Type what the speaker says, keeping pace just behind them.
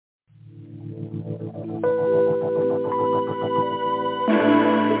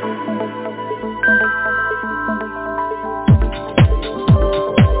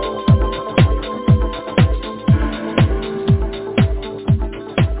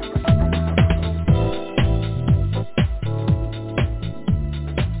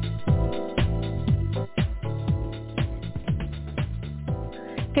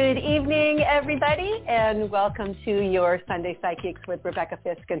everybody, and welcome to your Sunday Psychics with Rebecca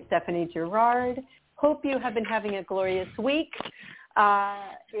Fisk and Stephanie Gerard. Hope you have been having a glorious week.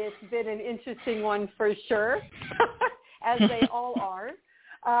 It's been an interesting one for sure, as they all are.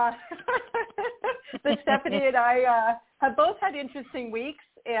 But Stephanie and I have both had interesting weeks,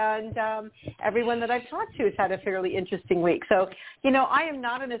 and everyone that I've talked to has had a fairly interesting week. So, I am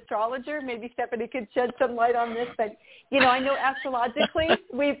not an astrologer. Maybe Stephanie could shed some light on this, but, I know astrologically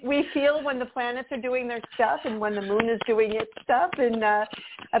we feel when the planets are doing their stuff and when the moon is doing its stuff, and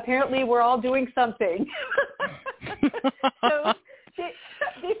apparently we're all doing something. So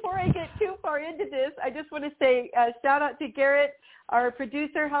before I get too far into this, I just want to say shout out to Garrett, our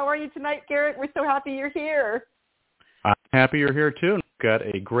producer. How are you tonight, Garrett? We're so happy you're here. I'm happy you're here, too. And we've got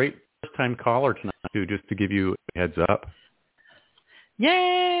a great first-time caller tonight, too, just to give you a heads up.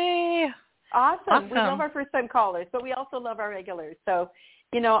 Yay! Awesome. We love our first-time callers, but we also love our regulars. So,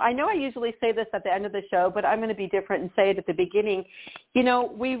 I know I usually say this at the end of the show, but I'm going to be different and say it at the beginning.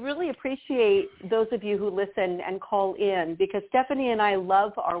 We really appreciate those of you who listen and call in, because Stephanie and I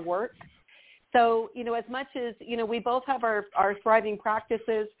love our work. So, as much as, we both have our thriving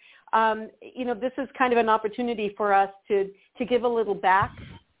practices, this is kind of an opportunity for us to give a little back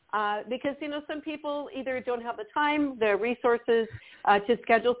because, some people either don't have the time, the resources to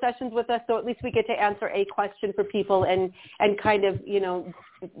schedule sessions with us. So at least we get to answer a question for people and kind of,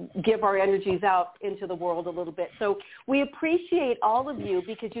 give our energies out into the world a little bit. So we appreciate all of you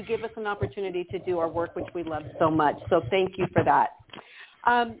because you give us an opportunity to do our work, which we love so much. So thank you for that.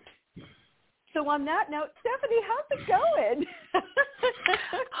 So on that note, Stephanie, how's it going?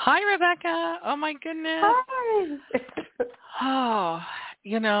 Hi, Rebecca. Oh, my goodness. Hi.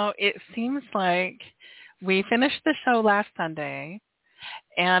 It seems like we finished the show last Sunday,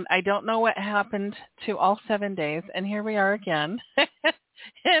 and I don't know what happened to all 7 days, and here we are again.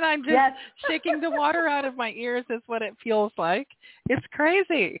 And I'm just shaking the water out of my ears is what it feels like. It's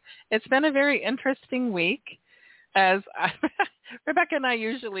crazy. It's been a very interesting week. Rebecca and I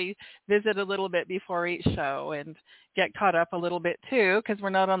usually visit a little bit before each show and get caught up a little bit too, because we're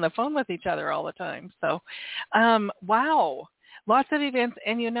not on the phone with each other all the time. So, wow, lots of events.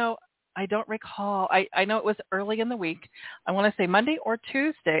 And, I don't recall. I know it was early in the week. I want to say Monday or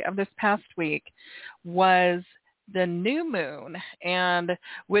Tuesday of this past week was the new moon. And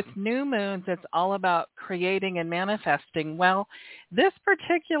with new moons, it's all about creating and manifesting. Well, this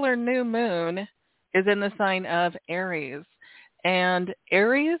particular new moon is in the sign of Aries. And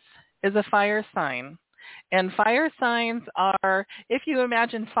Aries is a fire sign. And fire signs are, if you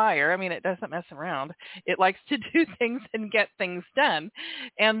imagine fire, it doesn't mess around. It likes to do things and get things done.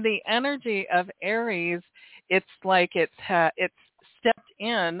 And the energy of Aries, it's like it's stepped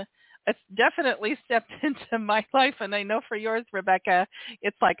in. It's definitely stepped into my life. And I know for yours, Rebecca,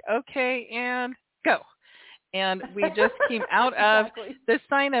 it's like, okay, and go. And we just came out of the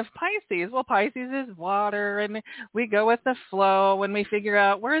sign of Pisces. Well, Pisces is water, and we go with the flow when we figure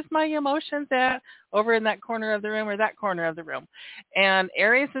out where's my emotions at, over in that corner of the room or that corner of the room. And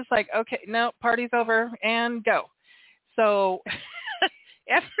Aries is like, okay, no, party's over, and go. So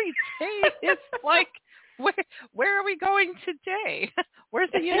every day it's like, where are we going today?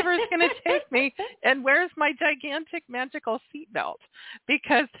 Where's the universe going to take me? And where's my gigantic magical seatbelt?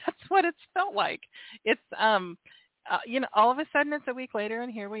 Because that's what it's felt like. It's, all of a sudden it's a week later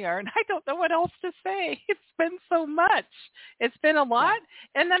and here we are. And I don't know what else to say. It's been so much. It's been a lot.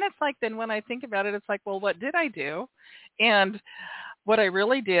 And then it's like, then when I think about it, it's like, well, what did I do? And what I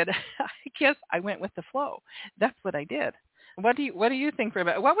really did, I guess I went with the flow. That's what I did. What do you think,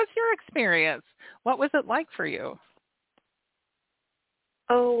 Rebecca? What was your experience? What was it like for you?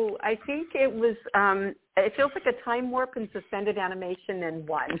 Oh, I think it was, it feels like a time warp and suspended animation in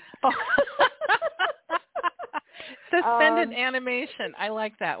one. Suspended animation. I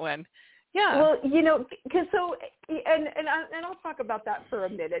like that one. Yeah. Well, because and I'll talk about that for a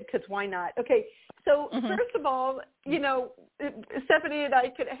minute, because why not? Okay. So first of all, Stephanie and I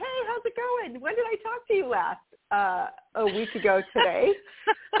could, hey, how's it going? When did I talk to you last? A week ago today.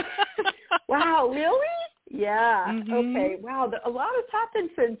 Wow, really? Yeah. Mm-hmm. Okay. Wow. A lot has happened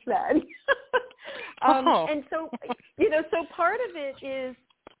since then. And so, so part of it is,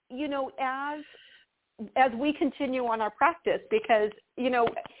 as we continue on our practice, because,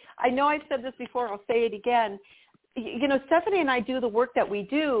 I know I've said this before, I'll say it again. Stephanie and I do the work that we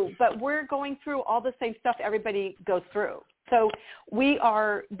do, but we're going through all the same stuff everybody goes through. So we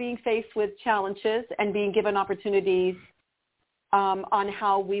are being faced with challenges and being given opportunities on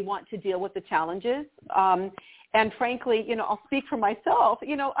how we want to deal with the challenges. And frankly, I'll speak for myself.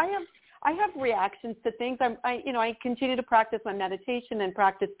 I have reactions to things. I continue to practice my meditation and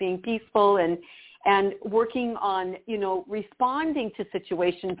practice being peaceful and working on, responding to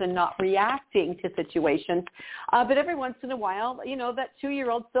situations and not reacting to situations. But every once in a while, that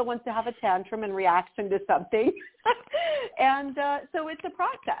 2-year-old still wants to have a tantrum and reaction to something. And so it's a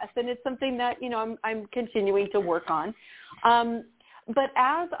process, and it's something that, I'm continuing to work on. But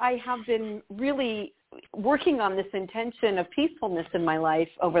as I have been really working on this intention of peacefulness in my life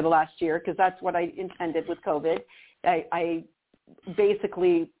over the last year, because that's what I intended with COVID, I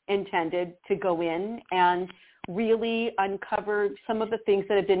basically intended to go in and really uncover some of the things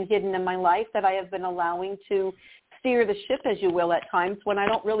that have been hidden in my life that I have been allowing to steer the ship, as you will, at times when I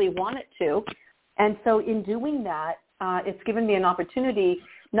don't really want it to. And so in doing that, it's given me an opportunity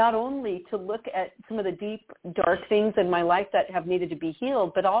not only to look at some of the deep, dark things in my life that have needed to be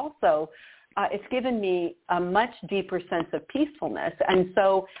healed, but also it's given me a much deeper sense of peacefulness. And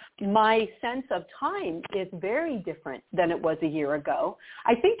so my sense of time is very different than it was a year ago.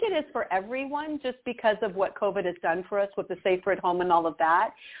 I think it is for everyone just because of what COVID has done for us with the safer at home and all of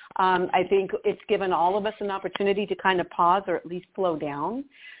that. I think it's given all of us an opportunity to kind of pause or at least slow down.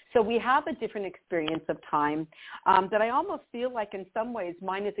 So we have a different experience of time that I almost feel like in some ways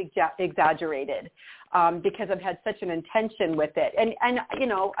mine is exaggerated because I've had such an intention with it. And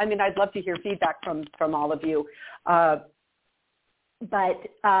I'd love to hear feedback from all of you.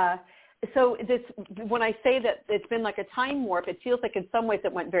 So when I say that it's been like a time warp, it feels like in some ways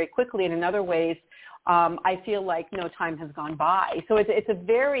it went very quickly, and in other ways I feel like no time has gone by. So it's a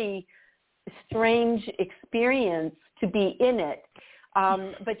very strange experience to be in it.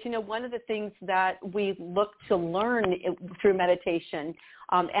 But, one of the things that we look to learn through meditation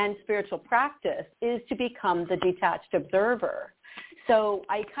and spiritual practice is to become the detached observer. So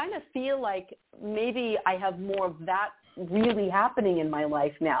I kind of feel like maybe I have more of that really happening in my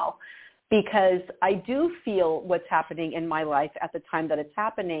life now, because I do feel what's happening in my life at the time that it's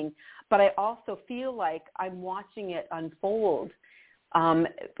happening, but I also feel like I'm watching it unfold a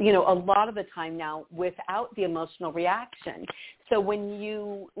lot of the time now without the emotional reaction. So when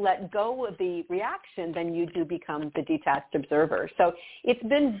you let go of the reaction, then you do become the detached observer. So it's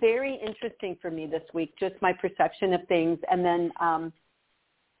been very interesting for me this week, just my perception of things. And then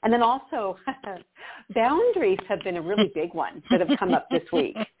also boundaries have been a really big one that have come up this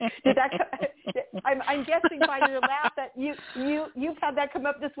week. I'm guessing by your laugh that you've had that come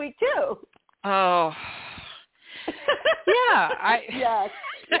up this week too. Oh, yeah.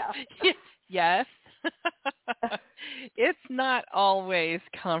 Yes. It's not always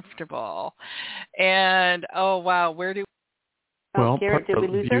comfortable. And, oh, wow, where do Well, Garrett, part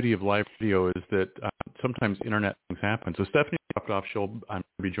of the beauty of live video is that sometimes internet things happen. So Stephanie dropped off. She'll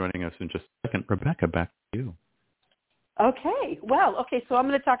be joining us in just a second. Rebecca, back to you. Okay. Well, so I'm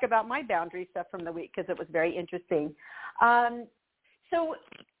going to talk about my boundary stuff from the week because it was very interesting.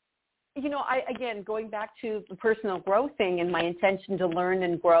 Again, going back to the personal growth thing and my intention to learn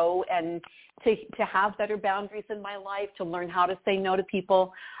and grow and to have better boundaries in my life, to learn how to say no to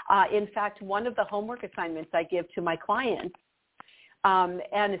people. In fact, one of the homework assignments I give to my clients,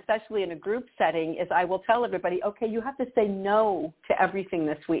 and especially in a group setting, is I will tell everybody, okay, you have to say no to everything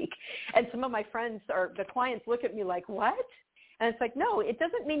this week. And some of my friends or the clients look at me like, what? And it's like, no, it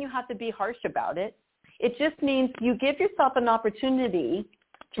doesn't mean you have to be harsh about it. It just means you give yourself an opportunity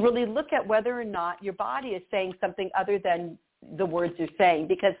to really look at whether or not your body is saying something other than the words you're saying.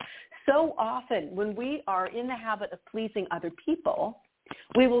 Because so often when we are in the habit of pleasing other people,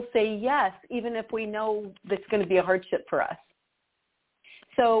 we will say yes, even if we know that's going to be a hardship for us.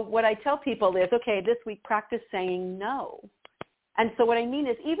 So what I tell people is, okay, this week practice saying no. And so what I mean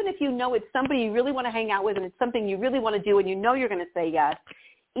is, even if you know it's somebody you really want to hang out with and it's something you really want to do and you know you're going to say yes,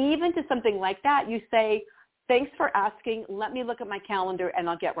 even to something like that, you say, thanks for asking. Let me look at my calendar and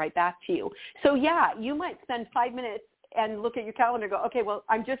I'll get right back to you. So yeah, you might spend 5 minutes and look at your calendar and go, okay, well,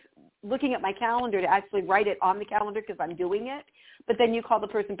 I'm just looking at my calendar to actually write it on the calendar because I'm doing it. But then you call the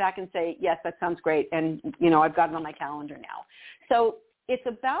person back and say, yes, that sounds great. And, I've got it on my calendar now. So it's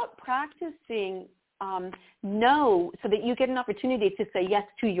about practicing no so that you get an opportunity to say yes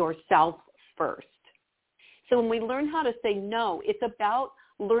to yourself first. So when we learn how to say no, it's about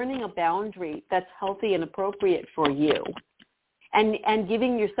learning a boundary that's healthy and appropriate for you and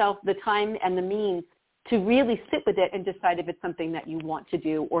giving yourself the time and the means to really sit with it and decide if it's something that you want to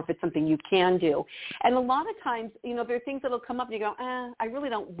do or if it's something you can do. And a lot of times, you know, there are things that will come up and you go, I really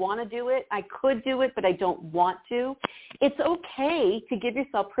don't want to do it. I could do it, but I don't want to. It's okay to give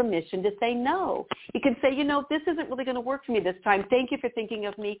yourself permission to say no. You can say, you know, this isn't really going to work for me this time. Thank you for thinking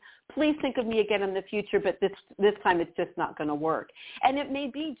of me. Please think of me again in the future, but this time it's just not going to work. And it may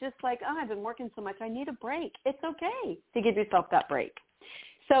be just like, I've been working so much, I need a break. It's okay to give yourself that break.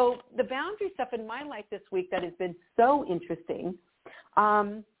 So the boundary stuff in my life this week that has been so interesting,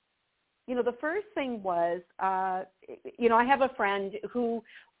 you know, the first thing was, you know, I have a friend who,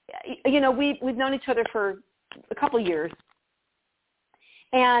 you know, we've known each other for a couple of years.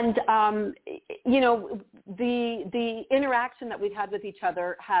 And, you know, the interaction that we've had with each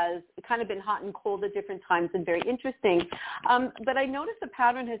other has kind of been hot and cold at different times and very interesting. But I noticed a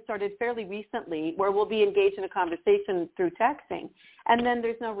pattern has started fairly recently where we'll be engaged in a conversation through texting, and then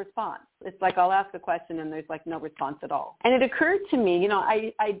there's no response. It's like I'll ask a question and there's like no response at all. And it occurred to me, you know,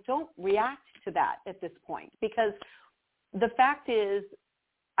 I don't react to that at this point because the fact is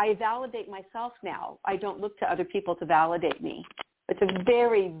I validate myself now. I don't look to other people to validate me. It's a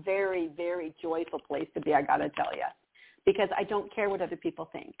very, very, very joyful place to be, I got to tell you, because I don't care what other people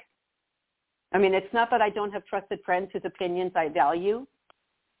think. I mean, it's not that I don't have trusted friends whose opinions I value,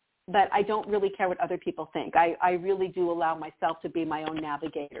 but I don't really care what other people think. I really do allow myself to be my own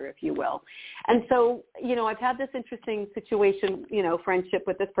navigator, if you will. And so, you know, I've had this interesting situation, you know, friendship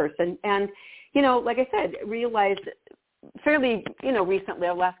with this person. And, you know, like I said, realized fairly, you know, recently,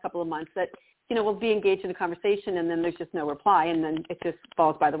 the last couple of months that, you know, we'll be engaged in a conversation and then there's just no reply and then it just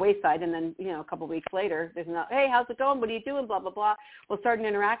falls by the wayside. And then, you know, a couple of weeks later, there's no, hey, how's it going? What are you doing? Blah, blah, blah. We'll start an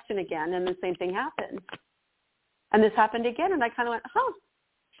interaction again. And the same thing happens. And this happened again. And I kind of went,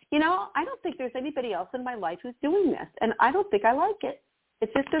 you know, I don't think there's anybody else in my life who's doing this. And I don't think I like it. It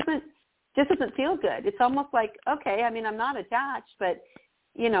just doesn't feel good. It's almost like, okay, I mean, I'm not attached, but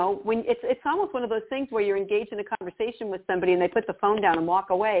you know, when it's almost one of those things where you're engaged in a conversation with somebody and they put the phone down and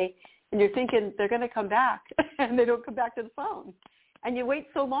walk away. And you're thinking they're going to come back, and they don't come back to the phone. And you wait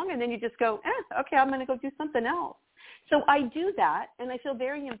so long, and then you just go, okay, I'm going to go do something else. So I do that, and I feel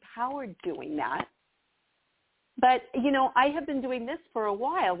very empowered doing that. But, you know, I have been doing this for a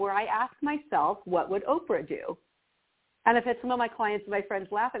while where I ask myself, what would Oprah do? And I've had some of my clients and my friends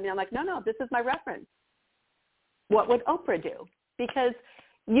laugh at me. I'm like, no, this is my reference. What would Oprah do? Because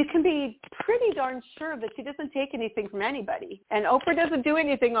you can be pretty darn sure that she doesn't take anything from anybody. And Oprah doesn't do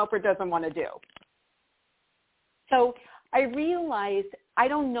anything Oprah doesn't want to do. So I realized I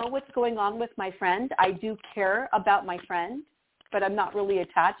don't know what's going on with my friend. I do care about my friend, but I'm not really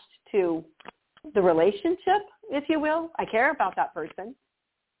attached to the relationship, if you will. I care about that person.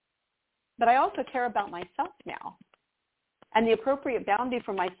 But I also care about myself now. And the appropriate boundary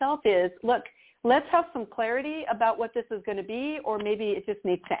for myself is, look, let's have some clarity about what this is going to be, or maybe it just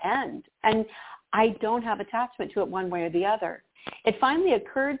needs to end. And I don't have attachment to it one way or the other. It finally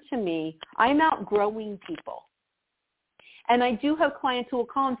occurred to me, I'm outgrowing people. And I do have clients who will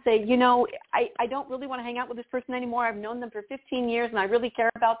call and say, you know, I don't really want to hang out with this person anymore. I've known them for 15 years and I really care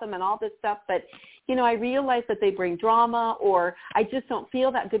about them and all this stuff. But, you know, I realize that they bring drama, or I just don't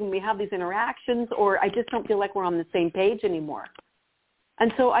feel that good when we have these interactions, or I just don't feel like we're on the same page anymore.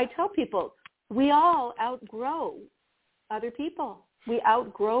 And so I tell people, we all outgrow other people. We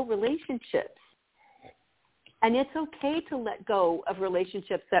outgrow relationships. And it's okay to let go of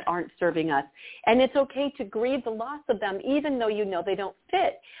relationships that aren't serving us. And it's okay to grieve the loss of them, even though you know they don't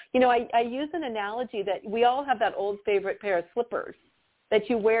fit. You know, I use an analogy that we all have that old favorite pair of slippers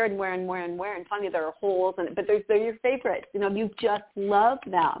that you wear and wear and wear and wear. And finally there are holes in it, but they're your favorites. You know, you just love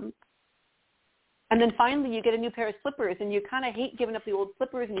them. And then finally you get a new pair of slippers and you kind of hate giving up the old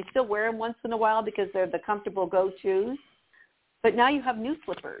slippers and you still wear them once in a while because they're the comfortable go-tos. But now you have new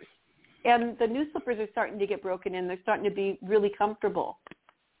slippers. And the new slippers are starting to get broken in. They're starting to be really comfortable.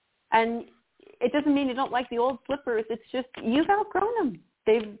 And it doesn't mean you don't like the old slippers. It's just you've outgrown them.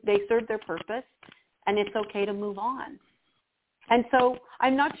 They serve their purpose, and it's okay to move on. And so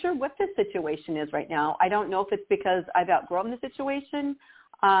I'm not sure what this situation is right now. I don't know if it's because I've outgrown the situation,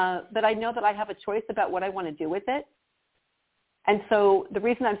 but I know that I have a choice about what I want to do with it. And so the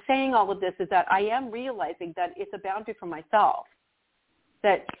reason I'm saying all of this is that I am realizing that it's a boundary for myself,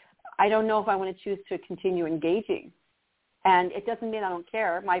 that I don't know if I want to choose to continue engaging. And it doesn't mean I don't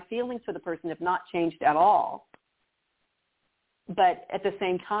care. My feelings for the person have not changed at all. But at the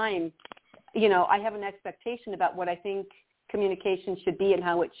same time, you know, I have an expectation about what I think communication should be and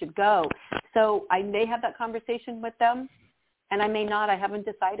how it should go. So I may have that conversation with them, and I may not. I haven't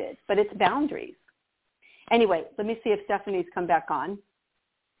decided. But it's boundaries. Anyway, let me see if Stephanie's come back on.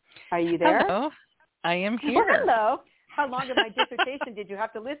 Are you there? Hello. I am here. Well, hello. How long of my dissertation did you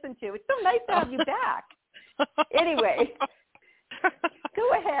have to listen to? It's so nice to have you back. Anyway,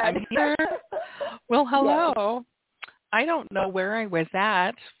 go ahead. I'm here. Well, hello. Yes. I don't know where I was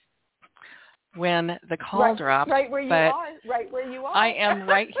at when the call dropped. Right where you are. Right where you are. I am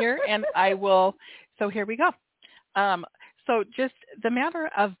right here, and I will. So here we go. So just the matter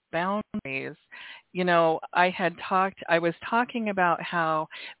of boundaries, I was talking about how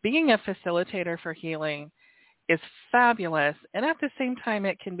being a facilitator for healing is fabulous, and at the same time,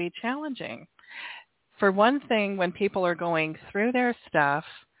 it can be challenging. For one thing, when people are going through their stuff,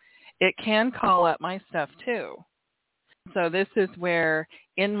 it can call up my stuff too. So this is where,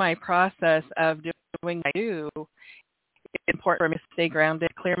 in my process of doing what I do, it's important for me to stay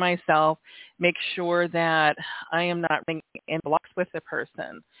grounded, clear myself, make sure that I am not running in blocks with the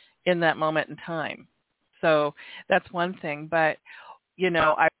person in that moment in time. So that's one thing. But,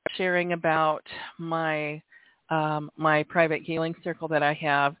 I'm sharing about my my private healing circle that I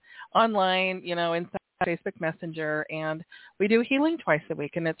have online, inside Facebook Messenger, and we do healing twice a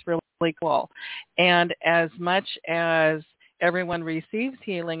week, and it's really cool. And as much as everyone receives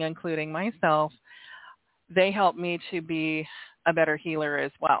healing, including myself, they help me to be a better healer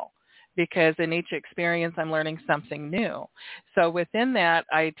as well, because in each experience I'm learning something new. So within that,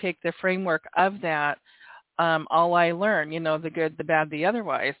 I take the framework of that, all I learn, the good, the bad, the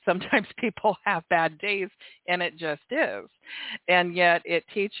otherwise. Sometimes people have bad days, and it just is. And yet it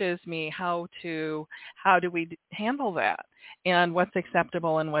teaches me how do we handle that, and what's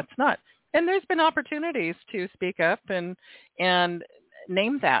acceptable and what's not. And there's been opportunities to speak up and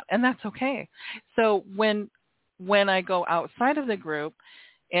name that, and that's okay. So when I go outside of the group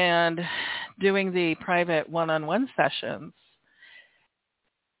and doing the private one-on-one sessions,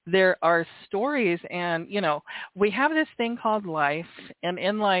 there are stories, and we have this thing called life, and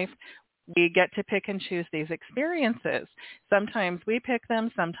in life we get to pick and choose these experiences. Sometimes we pick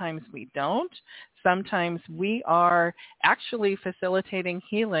them, sometimes we don't. Sometimes we are actually facilitating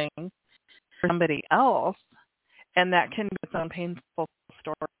healing for somebody else, and that can be its own painful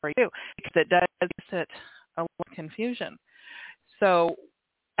story too, because it does set a lot of confusion. So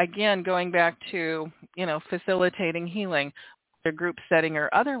again, going back to, facilitating healing, a group setting or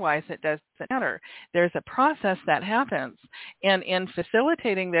otherwise, it doesn't matter. There's a process that happens. And in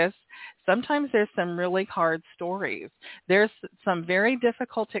facilitating this, sometimes there's some really hard stories. There's some very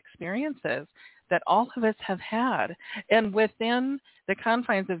difficult experiences that all of us have had. And within the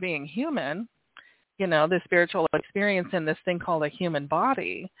confines of being human, the spiritual experience in this thing called a human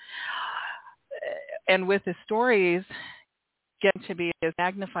body, and with the stories getting to be as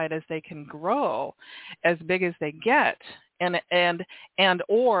magnified as they can grow, as big as they get,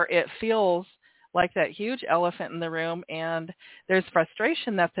 or it feels like that huge elephant in the room, and there's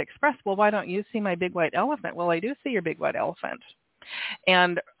frustration that's expressed. Well, why don't you see my big white elephant? Well, I do see your big white elephant,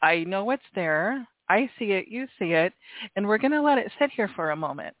 and I know it's there. I see it, you see it, and we're going to let it sit here for a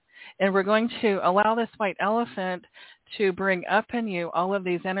moment, and we're going to allow this white elephant to bring up in you all of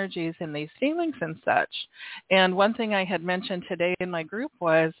these energies and these feelings and such. And one thing I had mentioned today in my group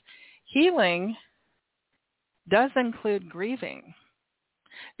was healing does include grieving,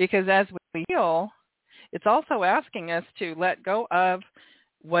 because as we heal, it's also asking us to let go of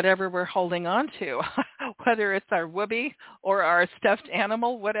whatever we're holding on to, whether it's our whoopee or our stuffed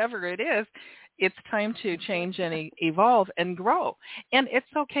animal, whatever it is. It's time to change and evolve and grow. And it's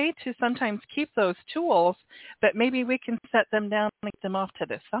okay to sometimes keep those tools, but maybe we can set them down and get them off to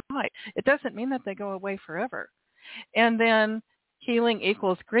the side. It doesn't mean that they go away forever. And then healing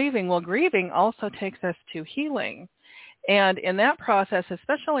equals grieving. Well, grieving also takes us to healing. And in that process,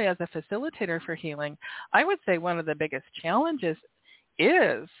 especially as a facilitator for healing, I would say one of the biggest challenges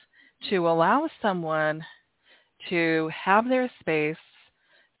is to allow someone to have their space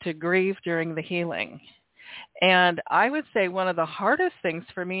to grieve during the healing. And I would say one of the hardest things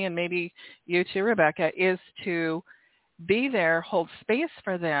for me, and maybe you too, Rebecca, is to be there, hold space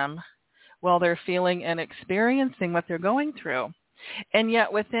for them while they're feeling and experiencing what they're going through. And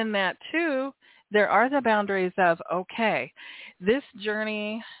yet within that too, there are the boundaries of, okay, this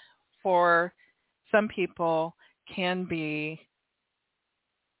journey for some people can be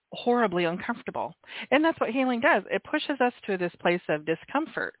horribly uncomfortable. And that's what healing does. It pushes us to this place of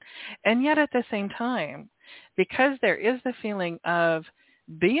discomfort. And yet at the same time, because there is the feeling of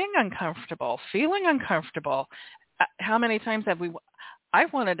being uncomfortable, feeling uncomfortable, how many times have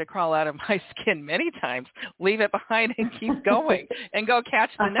I've wanted to crawl out of my skin many times, leave it behind and keep going and go catch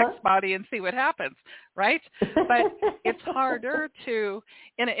the next body and see what happens, right? But it's harder to,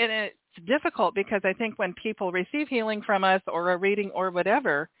 and it's difficult because I think when people receive healing from us or a reading or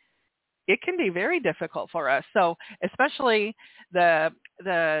whatever, it can be very difficult for us. So especially the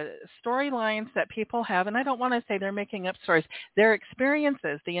storylines that people have, and I don't want to say they're making up stories, their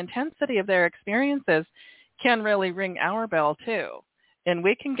experiences, the intensity of their experiences can really ring our bell too. And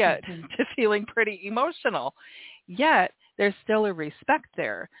we can get to feeling pretty emotional. Yet there's still a respect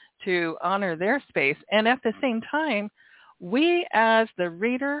there to honor their space. And at the same time, we as the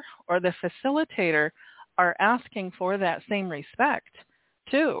reader or the facilitator are asking for that same respect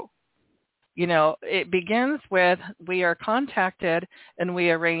too. You know, it begins with we are contacted and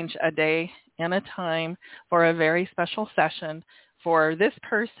we arrange a day and a time for a very special session for this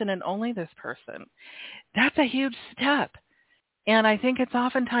person and only this person. That's a huge step. And I think it's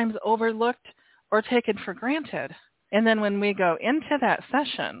oftentimes overlooked or taken for granted. And then when we go into that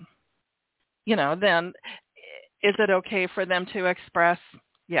session, you know, then is it okay for them to express?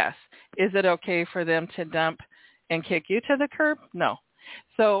 Yes. Is it okay for them to dump and kick you to the curb? No.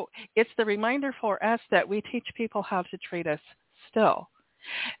 So it's the reminder for us that we teach people how to treat us still.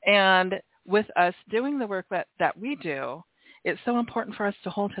 And with us doing the work that we do, it's so important for us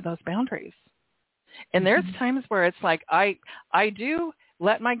to hold to those boundaries. And there's times where it's like I do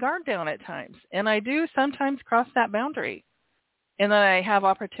let my guard down at times, and I do sometimes cross that boundary. And then I have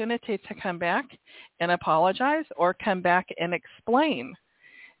opportunity to come back and apologize or come back and explain.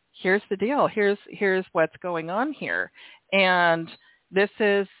 Here's the deal. Here's what's going on here. And this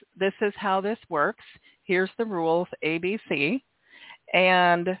is how this works. Here's the rules, ABC.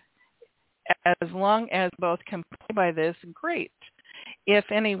 And as long as both comply by this, great. If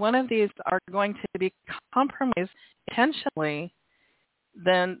any one of these are going to be compromised intentionally,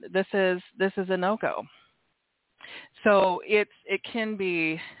 then this is a no-go. So it can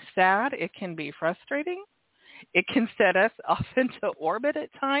be sad. It can be frustrating. It can set us off into orbit at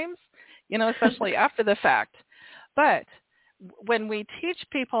times, you know, especially after the fact. But when we teach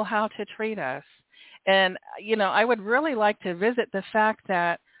people how to treat us, and, you know, I would really like to visit the fact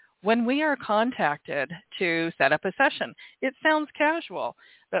that when we are contacted to set up a session, it sounds casual,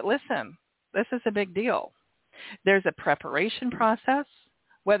 but listen, this is a big deal. There's a preparation process,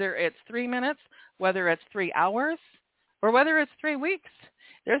 whether it's 3 minutes, whether it's 3 hours, or whether it's 3 weeks.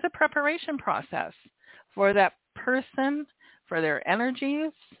 There's a preparation process for that person, for their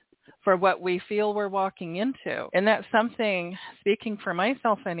energies, for what we feel we're walking into. And that's something, speaking for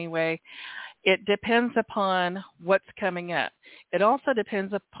myself anyway, it depends upon what's coming up. It also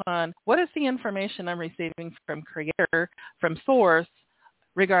depends upon what is the information I'm receiving from Creator, from Source,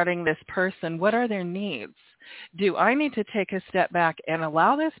 regarding this person. What are their needs? Do I need to take a step back and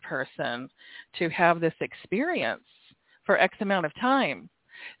allow this person to have this experience for X amount of time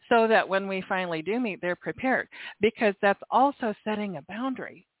so that when we finally do meet, they're prepared? Because that's also setting a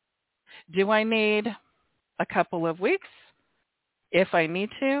boundary. Do I need a couple of weeks? If I need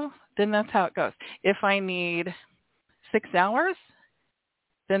to, then that's how it goes. If I need 6 hours,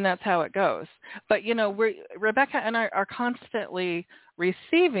 then that's how it goes. But, you know, Rebecca and I are constantly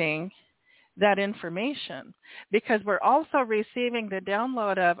receiving that information because we're also receiving the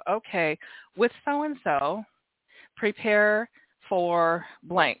download of, okay, with so-and-so, prepare for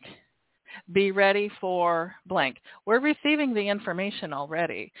blank. Be ready for blank. We're receiving the information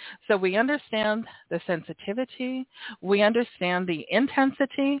already. So we understand the sensitivity. We understand the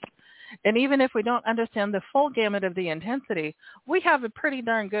intensity. And even if we don't understand the full gamut of the intensity, we have a pretty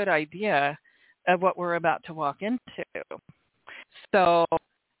darn good idea of what we're about to walk into.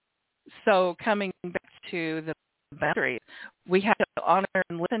 So coming back to the boundaries, we have to honor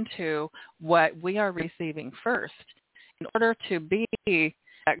and listen to what we are receiving first in order to be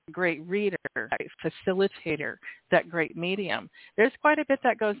that great reader, that facilitator, that great medium. There's quite a bit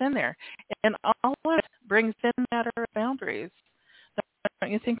that goes in there. And all of it brings in a matter of boundaries.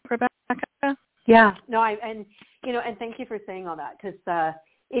 Don't you think, Rebecca? Yeah. No, and thank you for saying all that because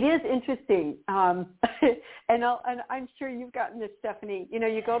it is interesting. And I'm sure you've gotten this, Stephanie. You know,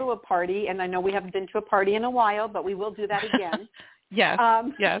 you go to a party, and I know we haven't been to a party in a while, but we will do that again. Yes.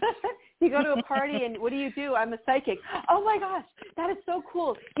 Yes. You go to a party, and what do? I'm a psychic. Oh, my gosh, that is so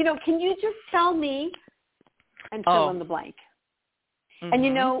cool. You know, can you just tell me and fill in the blank? Mm-hmm. And,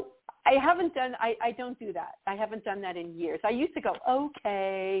 you know, I don't do that. I haven't done that in years. I used to go,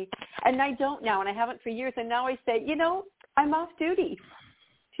 okay, and I don't now, and I haven't for years. And now I say, you know, I'm off duty.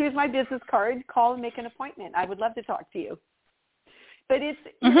 Here's my business card. Call and make an appointment. I would love to talk to you. But it's,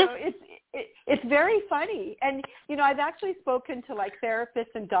 you know, it's very funny. And, you know, I've actually spoken to like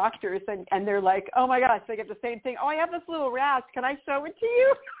therapists and doctors and they're like, oh my gosh, they get the same thing. Oh, I have this little rash. Can I show it to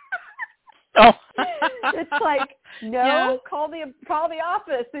you? Oh, it's like, no, yeah. Call the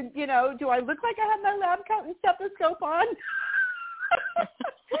office. And, you know, do I look like I have my lab coat and stethoscope on?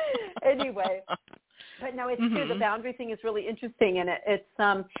 Anyway. But no, it's true. The boundary thing is really interesting, and it's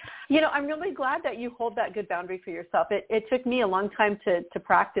I'm really glad that you hold that good boundary for yourself. It took me a long time to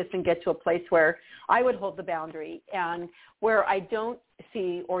practice and get to a place where I would hold the boundary and where I don't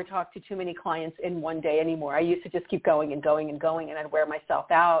see or talk to too many clients in one day anymore. I used to just keep going and going and going, and I'd wear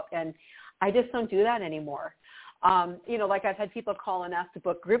myself out, and I just don't do that anymore. Like I've had people call and ask to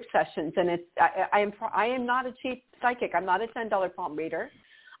book group sessions, and I am not a cheap psychic. I'm not a $10 palm reader.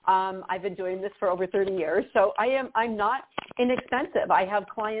 I've been doing this for over 30 years, so I'm not inexpensive. I have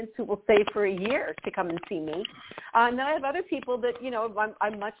clients who will stay for a year to come and see me. And then I have other people that,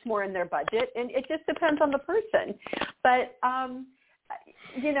 I'm much more in their budget, and it just depends on the person. But,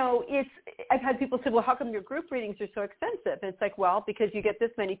 I've had people say, well, how come your group readings are so expensive? And it's like, well, because you get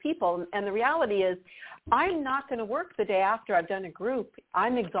this many people. And the reality is I'm not going to work the day after I've done a group.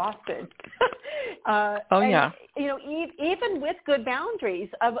 I'm exhausted. Yeah. Even with good boundaries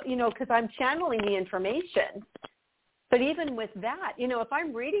of, because I'm channeling the information. But even with that, if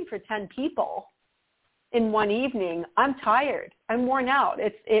I'm reading for 10 people in one evening, I'm tired. I'm worn out.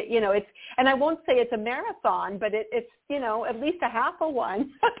 It's and I won't say it's a marathon, but it's at least a half of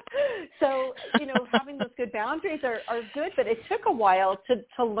one. So, having those good boundaries are good, but it took a while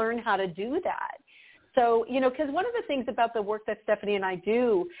to learn how to do that. So, because one of the things about the work that Stephanie and I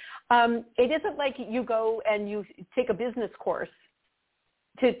do, it isn't like you go and you take a business course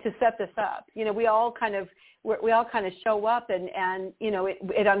to set this up. We all kind of show up and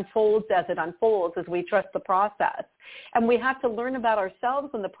it unfolds as it unfolds as we trust the process. And we have to learn about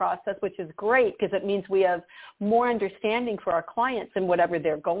ourselves in the process, which is great because it means we have more understanding for our clients and whatever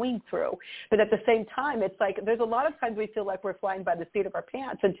they're going through. But at the same time, it's like there's a lot of times we feel like we're flying by the seat of our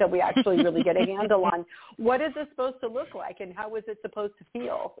pants until we actually really get a handle on what is this supposed to look like and how is it supposed to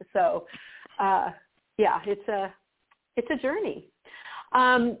feel. So, it's a journey.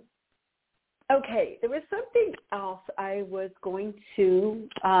 Okay, there was something else I was going to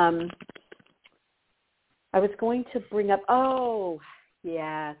bring up. Oh,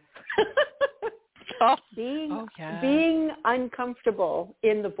 yes. Being uncomfortable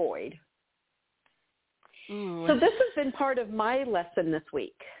in the void. Ooh. So this has been part of my lesson this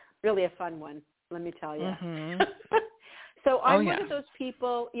week. Really a fun one, let me tell you. Mm-hmm. So I'm one of those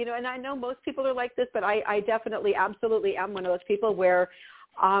people, and I know most people are like this, but I definitely, absolutely am one of those people where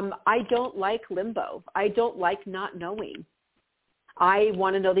I don't like limbo. I don't like not knowing. I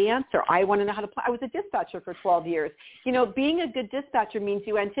want to know the answer. I want to know how to play. I was a dispatcher for 12 years. Being a good dispatcher means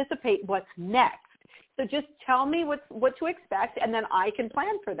you anticipate what's next. So just tell me what to expect, and then I can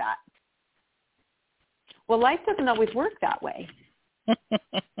plan for that. Well, life doesn't always work that way.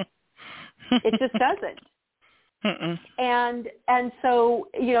 It just doesn't. Mm-mm. And so,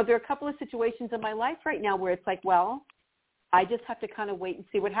 there are a couple of situations in my life right now where it's like, well, I just have to kind of wait and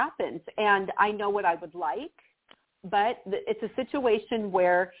see what happens. And I know what I would like, but it's a situation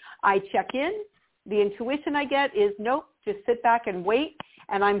where I check in. The intuition I get is, nope, just sit back and wait.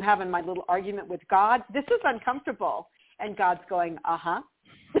 And I'm having my little argument with God. This is uncomfortable. And God's going, uh-huh.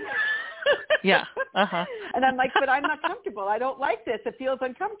 Yeah, uh-huh. And I'm like, but I'm not comfortable. I don't like this. It feels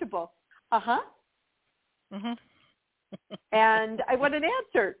uncomfortable. Uh-huh. Mm-hmm. And I want an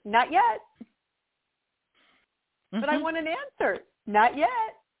answer. Not yet. But I want an answer. Not yet.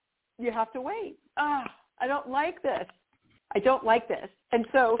 You have to wait. I don't like this. I don't like this. And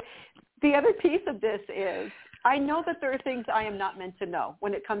so the other piece of this is I know that there are things I am not meant to know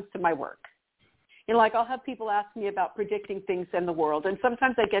when it comes to my work. Like I'll have people ask me about predicting things in the world, and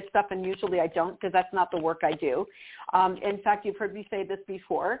sometimes I get stuff and usually I don't because that's not the work I do. In fact, you've heard me say this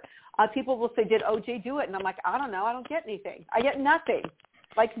before. People will say, did OJ do it? And I'm like, I don't know. I don't get anything. I get nothing.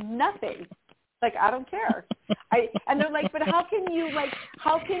 Like nothing. Like, I don't care. And they're like, but how can you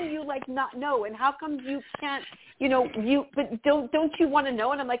not know? And how come you can't, but don't you want to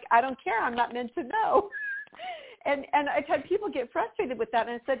know? And I'm like, I don't care. I'm not meant to know. And I've had people get frustrated with that.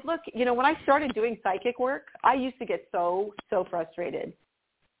 And I said, look, when I started doing psychic work, I used to get so frustrated.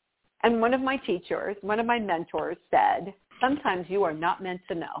 And one of my teachers, one of my mentors said, sometimes you are not meant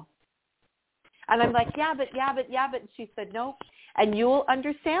to know. And I'm like, yeah, but. And she said, nope. And you will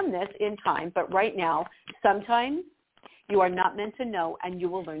understand this in time. But right now, sometimes you are not meant to know, and you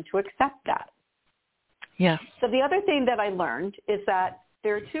will learn to accept that. Yeah. So the other thing that I learned is that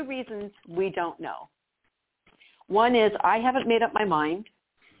there are two reasons we don't know. One is I haven't made up my mind.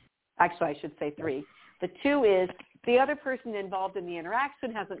 Actually, I should say three. The two is the other person involved in the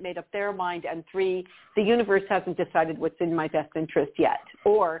interaction hasn't made up their mind. And three, the universe hasn't decided what's in my best interest yet.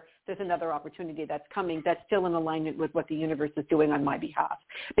 Or there's another opportunity that's coming that's still in alignment with what the universe is doing on my behalf.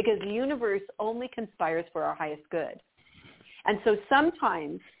 Because the universe only conspires for our highest good. And so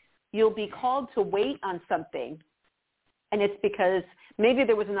sometimes you'll be called to wait on something, and it's because maybe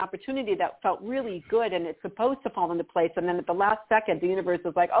there was an opportunity that felt really good and it's supposed to fall into place, and then at the last second, the universe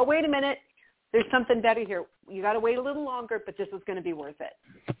is like, oh, wait a minute, there's something better here. You got to wait a little longer, but this is going to be worth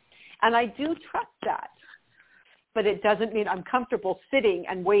it. And I do trust that, but it doesn't mean I'm comfortable sitting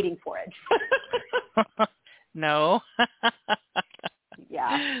and waiting for it. No.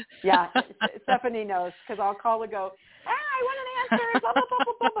 Yeah. Stephanie knows, because I'll call and go, I want an answer, blah, blah, blah,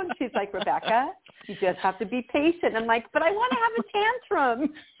 blah, blah. And she's like, Rebecca, you just have to be patient. I'm like, but I want to have a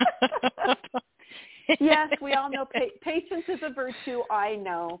tantrum. Yes, we all know patience is a virtue, I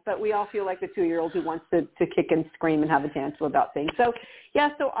know, but we all feel like the 2-year-old who wants to kick and scream and have a tantrum about things. So,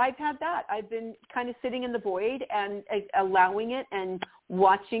 so I've had that. I've been kind of sitting in the void and allowing it and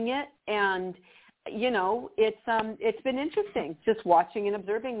watching it, and, it's been interesting just watching and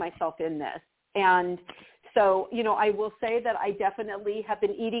observing myself in this. And so, I will say that I definitely have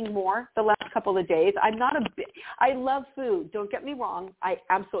been eating more the last couple of days. I love food. Don't get me wrong. I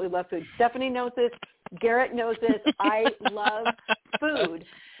absolutely love food. Stephanie knows this. Garrett knows this. I love food,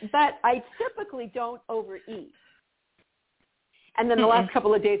 but I typically don't overeat. And then the last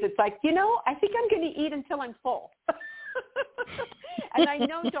couple of days, it's like, I think I'm going to eat until I'm full. And I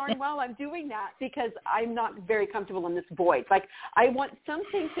know darn well I'm doing that because I'm not very comfortable in this void. Like, I want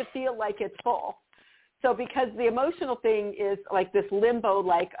something to feel like it's full. So because the emotional thing is like this limbo,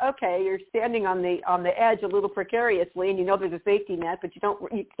 like, okay, you're standing on the edge a little precariously, and there's a safety net, but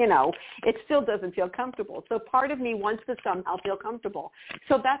it still doesn't feel comfortable. So part of me wants to somehow feel comfortable.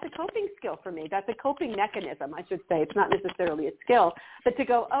 So that's a coping skill for me. That's a coping mechanism, I should say. It's not necessarily a skill, but to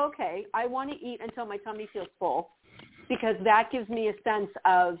go, okay, I want to eat until my tummy feels full, because that gives me a sense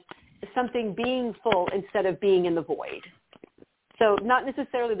of something being full instead of being in the void. So not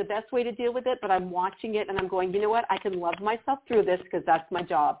necessarily the best way to deal with it, but I'm watching it and I'm going, you know what, I can love myself through this, because that's my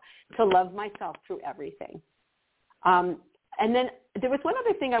job, to love myself through everything. And then there was one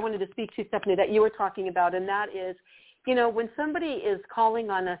other thing I wanted to speak to, Stephanie, that you were talking about, and that is, when somebody is calling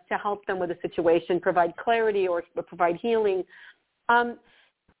on us to help them with a situation, provide clarity or provide healing,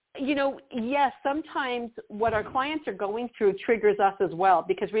 yes, sometimes what our clients are going through triggers us as well,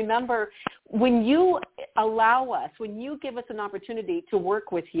 because remember, when you allow us, when you give us an opportunity to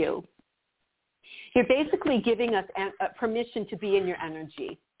work with you, you're basically giving us permission to be in your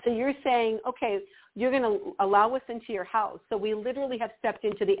energy. So you're saying, okay, you're going to allow us into your house. So we literally have stepped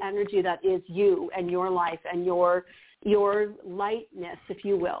into the energy that is you and your life and your lightness, if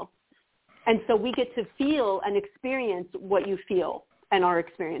you will. And so we get to feel and experience what you feel and are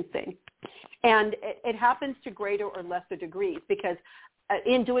experiencing. And it happens to greater or lesser degrees, because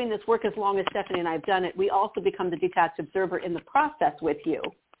in doing this work, as long as Stephanie and I have done it, we also become the detached observer in the process with you.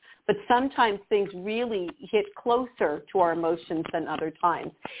 But sometimes things really hit closer to our emotions than other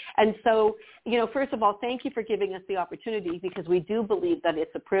times. And so, first of all, thank you for giving us the opportunity, because we do believe that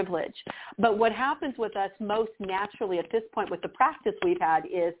it's a privilege. But what happens with us most naturally at this point with the practice we've had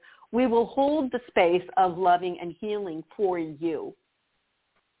is we will hold the space of loving and healing for you.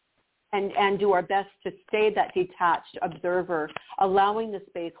 And do our best to stay that detached observer, allowing the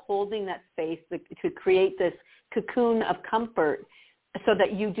space, holding that space to create this cocoon of comfort, so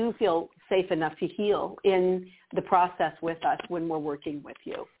that you do feel safe enough to heal in the process with us when we're working with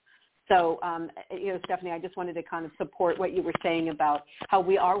you. So, Stephanie, I just wanted to kind of support what you were saying about how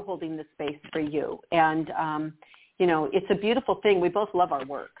we are holding the space for you. And, it's a beautiful thing. We both love our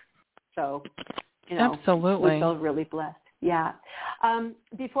work. So, absolutely, we feel really blessed. Yeah.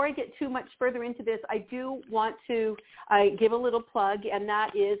 Before I get too much further into this, I do want to give a little plug, and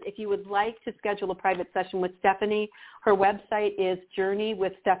that is, if you would like to schedule a private session with Stephanie, her website is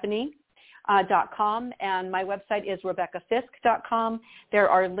journeyWithStephanie.com, and my website is RebeccaFisk.com. There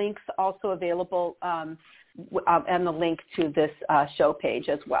are links also available and the link to this show page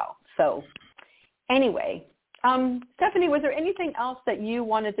as well. So anyway, Stephanie, was there anything else that you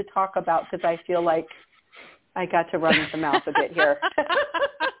wanted to talk about? Because I feel like I got to run the mouth a bit here.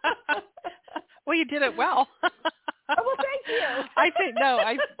 Well, you did it well. Oh, well, thank you. I think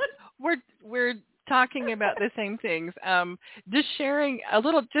we're talking about the same things. Just sharing a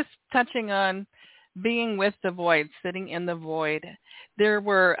little, just touching on being with the void, sitting in the void. There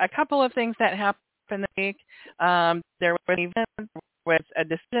were a couple of things that happened this week. There was an event with a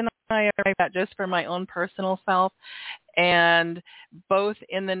decision I arrived at just for my own personal self, and both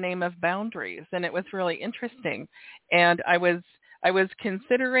in the name of boundaries. And it was really interesting. And I was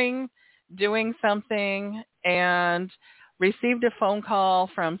considering doing something and received a phone call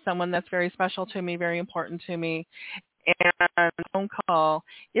from someone that's very special to me, very important to me. And the phone call,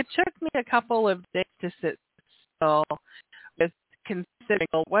 it took me a couple of days to sit still considering,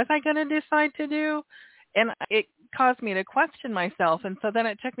 well, was I going to decide to do? And it caused me to question myself. And so then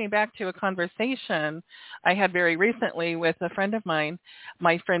it took me back to a conversation I had very recently with a friend of mine,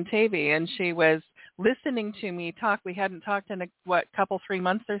 my friend Tavy, and she was listening to me talk. We hadn't talked in couple 3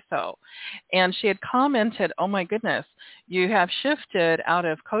 months or so. And she had commented, oh my goodness, you have shifted out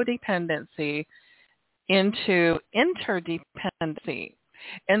of codependency into interdependency.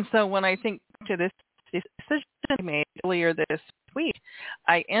 And so when I think to this decision I made earlier this week,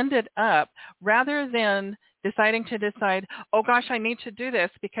 I ended up, rather than deciding to decide, oh gosh, I need to do this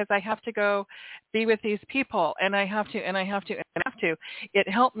because I have to go be with these people and I have to, it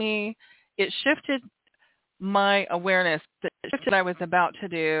helped me, it shifted my awareness, it shifted what I was about to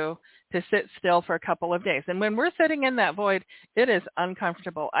do, to sit still for a couple of days. And when we're sitting in that void, it is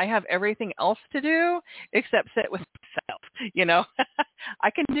uncomfortable. I have everything else to do except sit with myself. I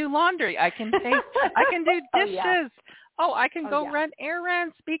can do laundry. I can do dishes. I can go run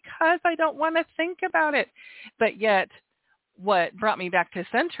errands because I don't want to think about it. But yet what brought me back to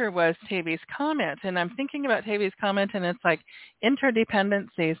center was Tavy's comment. And I'm thinking about Tavy's comment, and it's like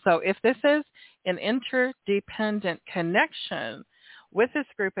interdependency. So if this is an interdependent connection with this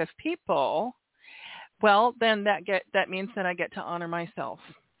group of people, well, then that means that I get to honor myself.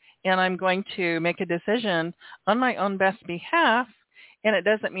 And I'm going to make a decision on my own best behalf. And it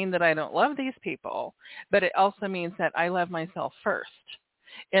doesn't mean that I don't love these people, but it also means that I love myself first.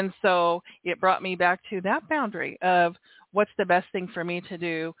 And so it brought me back to that boundary of what's the best thing for me to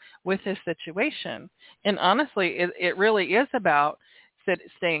do with this situation. And honestly, it really is about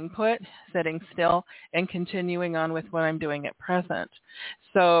staying put, sitting still, and continuing on with what I'm doing at present.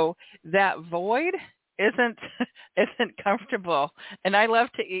 So that void isn't comfortable. And I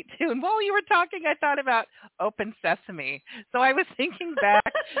love to eat too. And while you were talking, I thought about Open Sesame. So I was thinking back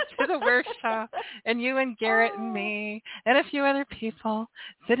to the workshop and you and Garrett and me and a few other people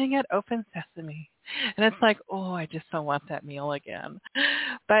sitting at Open Sesame. And it's like, I just don't want that meal again.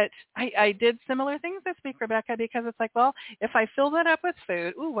 But I did similar things this week, Rebecca, because it's like, well, if I fill that up with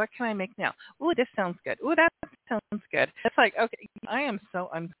food, what can I make now? This sounds good. That sounds good. It's like, okay, I am so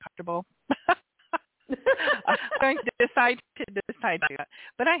uncomfortable. I'm going to decide to that.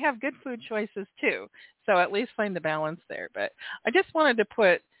 But I have good food choices too. So at least find the balance there. But I just wanted to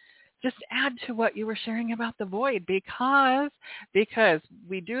add to what you were sharing about the void, because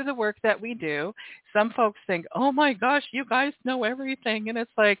we do the work that we do. Some folks think, oh my gosh, you guys know everything. And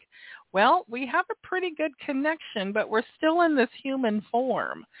it's like, well, we have a pretty good connection, but we're still in this human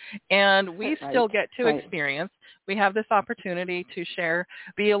form, and we still get to experience. We have this opportunity to share,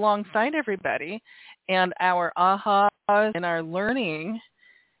 be alongside everybody, and our ahas and our learning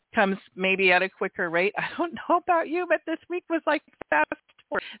comes maybe at a quicker rate. I don't know about you, but this week was like fast.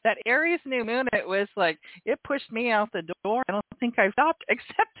 That Aries new moon, it was like, it pushed me out the door. I don't think I've stopped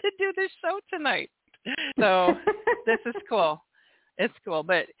except to do this show tonight. So this is cool. It's cool.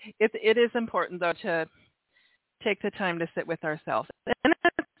 But it is important, though, to take the time to sit with ourselves. And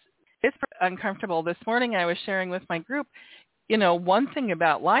it's uncomfortable. This morning I was sharing with my group, one thing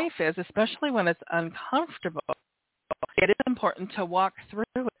about life is, especially when it's uncomfortable, it is important to walk through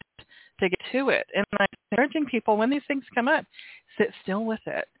it, to get to it. And I'm encouraging people, when these things come up, sit still with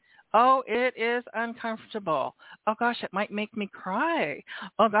it. Oh, it is uncomfortable. Oh, gosh, it might make me cry.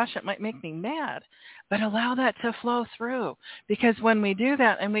 Oh, gosh, it might make me mad. But allow that to flow through, because when we do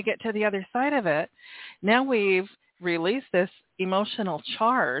that and we get to the other side of it, now we've released this emotional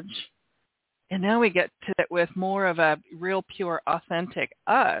charge, and now we get to it with more of a real, pure, authentic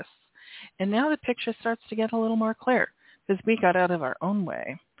us. And now the picture starts to get a little more clear because we got out of our own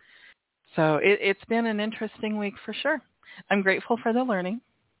way. So it's been an interesting week for sure. I'm grateful for the learning.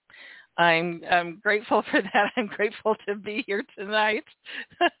 I'm grateful for that. I'm grateful to be here tonight.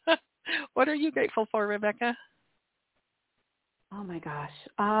 What are you grateful for, Rebecca? Oh, my gosh.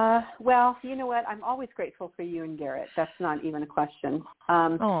 Well, you know what? I'm always grateful for you and Garrett. That's not even a question.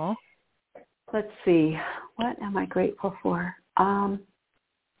 Let's see. What am I grateful for? I'm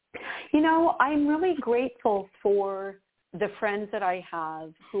really grateful for the friends that I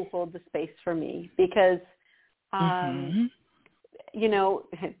have who hold the space for me, because,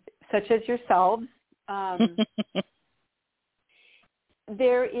 such as yourselves,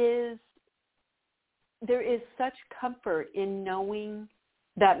 there is such comfort in knowing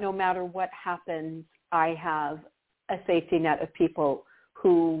that no matter what happens, I have a safety net of people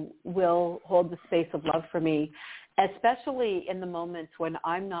who will hold the space of love for me, especially in the moments when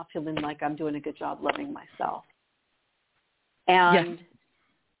I'm not feeling like I'm doing a good job loving myself. And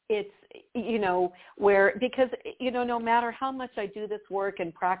it's, you know, where, because, you know, no matter how much I do this work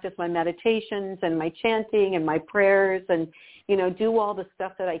and practice my meditations and my chanting and my prayers and, you know, do all the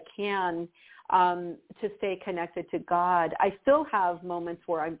stuff that I can to stay connected to God, I still have moments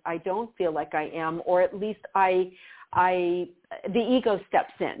where I don't feel like I am, or at least the ego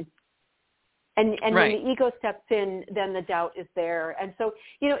steps in. And right. when the ego steps in, then the doubt is there. And so,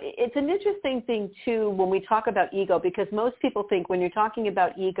 you know, it's an interesting thing, too, when we talk about ego, because most people think when you're talking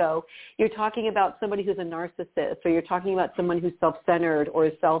about ego, you're talking about somebody who's a narcissist, or you're talking about someone who's self-centered or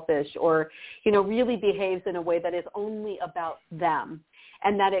is selfish, or, you know, really behaves in a way that is only about them,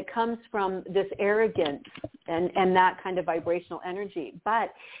 and that it comes from this arrogance and that kind of vibrational energy.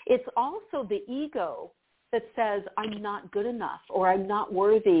 But it's also the ego that says, I'm not good enough, or I'm not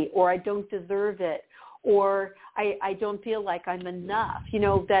worthy, or I don't deserve it, or I don't feel like I'm enough. You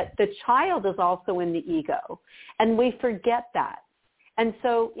know, that the child is also in the ego, and we forget that. And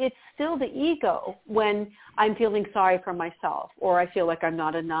so it's still the ego when I'm feeling sorry for myself, or I feel like I'm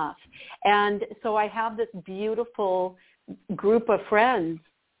not enough. And so I have this beautiful group of friends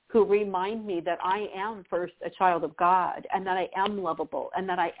who remind me that I am first a child of God, and that I am lovable, and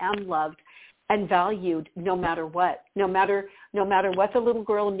that I am loved and valued no matter what, no matter what the little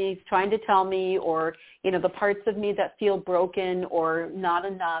girl in me is trying to tell me, or, you know, the parts of me that feel broken or not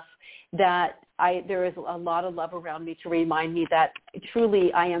enough, that there is a lot of love around me to remind me that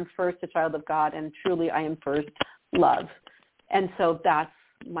truly I am first a child of God, and truly I am first love. And so that's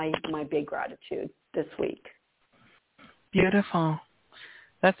my big gratitude this week. Beautiful.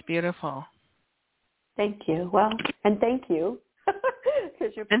 That's beautiful. Thank you. Well, and thank you.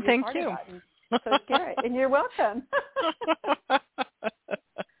 You're thank part you. Of that. So Garrett, and you're welcome.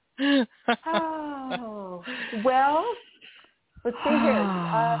 Oh, well, let's see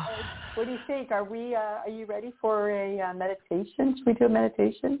here. What do you think? Are you ready for a meditation? Should we do a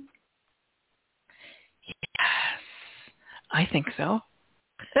meditation? Yes, I think so.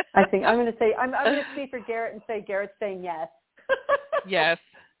 I think I'm going to say, I'm going to speak for Garrett and say Garrett's saying yes.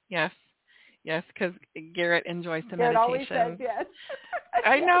 Yes, because Garrett enjoys the Garrett meditation. Always says yes.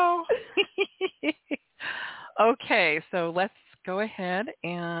 I know. Okay, so let's go ahead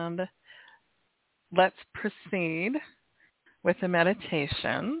and let's proceed with the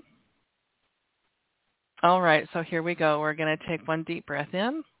meditation. All right, so here we go. We're going to take one deep breath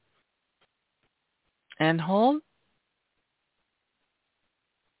in and hold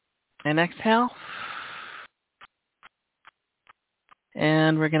and exhale.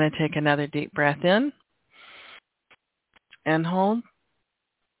 And we're going to take another deep breath in and hold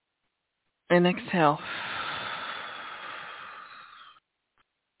and exhale.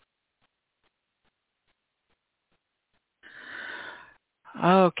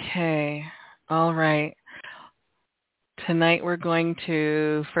 Okay. All right. Tonight we're going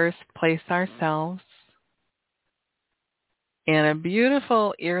to first place ourselves in a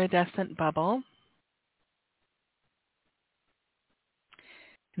beautiful iridescent bubble.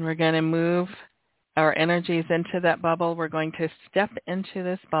 And we're going to move our energies into that bubble. We're going to step into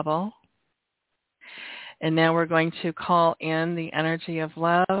this bubble. And now we're going to call in the energy of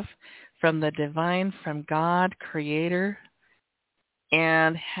love from the divine, from God, Creator,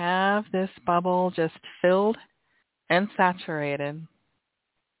 and have this bubble just filled and saturated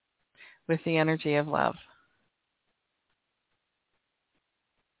with the energy of love.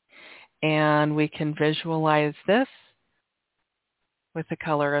 And we can visualize this with the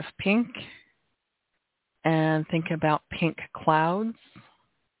color of pink, and think about pink clouds,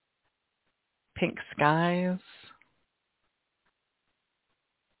 pink skies.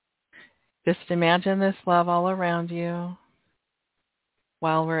 Just imagine this love all around you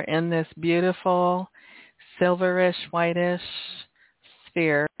while we're in this beautiful silverish, whitish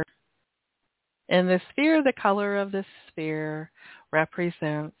sphere. And the sphere, the color of this sphere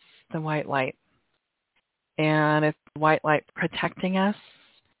represents the white light. And it's the white light protecting us.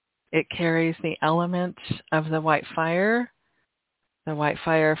 It carries the element of the white fire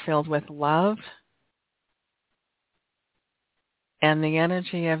filled with love. And the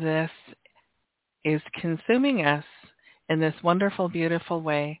energy of this is consuming us in this wonderful, beautiful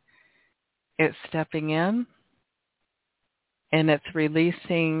way. It's stepping in, and it's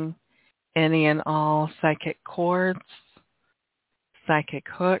releasing any and all psychic cords, psychic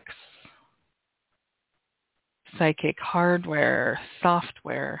hooks, psychic hardware,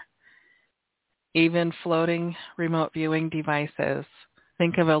 software, even floating remote viewing devices.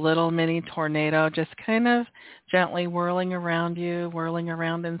 Think of a little mini tornado just kind of gently whirling around you, whirling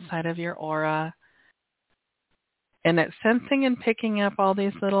around inside of your aura. And it's sensing and picking up all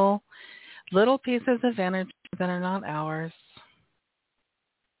these little pieces of energy that are not ours.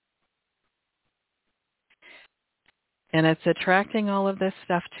 And it's attracting all of this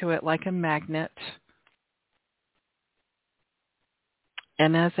stuff to it like a magnet.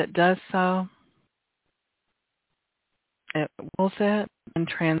 And as it does so, it wills it and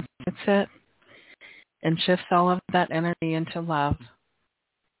transmutes it and shifts all of that energy into love.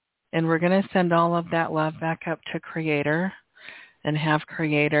 And we're going to send all of that love back up to Creator and have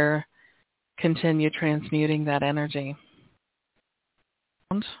Creator continue transmuting that energy.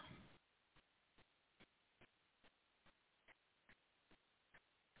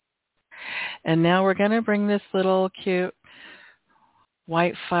 And now we're going to bring this little cute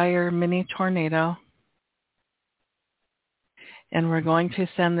white fire mini tornado. And we're going to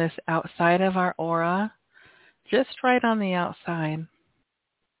send this outside of our aura, just right on the outside,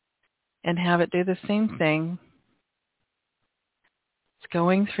 and have it do the same thing. It's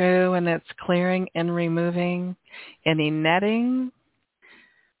going through and it's clearing and removing any netting.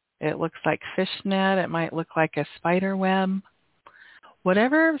 It looks like fishnet. It might look like a spider web.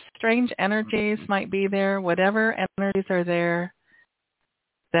 Whatever strange energies might be there, whatever energies are there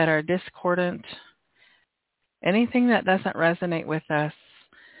that are discordant, anything that doesn't resonate with us,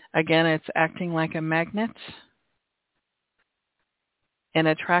 again, it's acting like a magnet and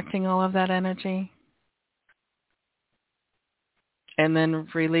attracting all of that energy and then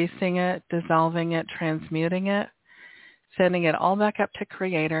releasing it, dissolving it, transmuting it, sending it all back up to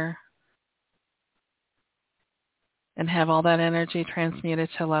Creator and have all that energy transmuted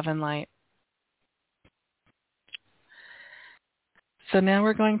to love and light. So now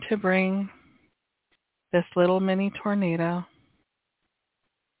we're going to bring this little mini tornado.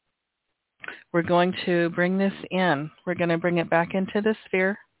 We're going to bring this in. We're going to bring it back into the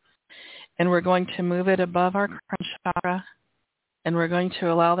sphere, and we're going to move it above our crown chakra, and we're going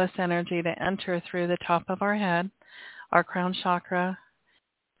to allow this energy to enter through the top of our head, our crown chakra,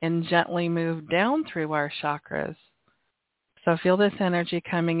 and gently move down through our chakras. So feel this energy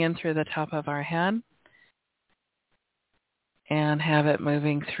coming in through the top of our head and have it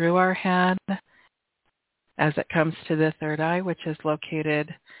moving through our head as it comes to the third eye, which is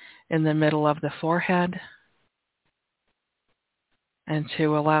located in the middle of the forehead, and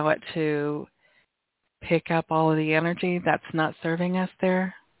to allow it to pick up all of the energy that's not serving us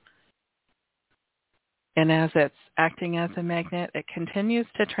there. And as it's acting as a magnet, it continues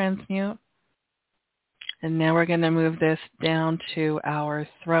to transmute. And now we're going to move this down to our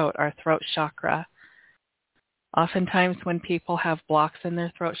throat chakra. Oftentimes when people have blocks in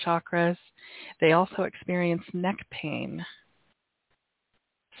their throat chakras, they also experience neck pain.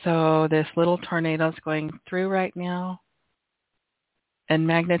 So this little tornado is going through right now and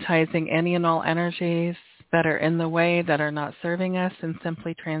magnetizing any and all energies that are in the way, that are not serving us, and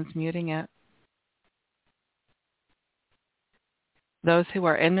simply transmuting it. Those who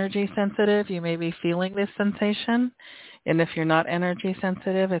are energy sensitive, you may be feeling this sensation. And if you're not energy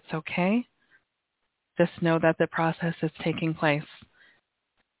sensitive, it's okay. Just know that the process is taking place.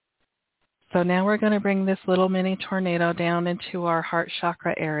 So now we're going to bring this little mini tornado down into our heart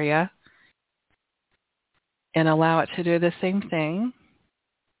chakra area and allow it to do the same thing.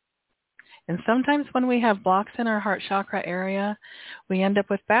 And sometimes when we have blocks in our heart chakra area, we end up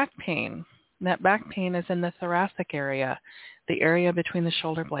with back pain. And that back pain is in the thoracic area, the area between the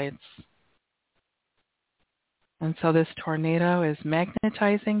shoulder blades. And so this tornado is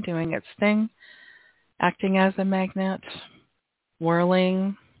magnetizing, doing its thing, acting as a magnet,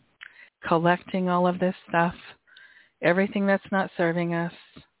 whirling, collecting all of this stuff, everything that's not serving us,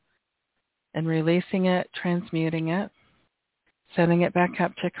 and releasing it, transmuting it, sending it back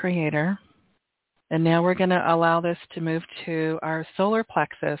up to Creator. And now we're going to allow this to move to our solar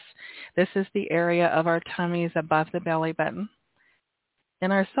plexus. This is the area of our tummies above the belly button.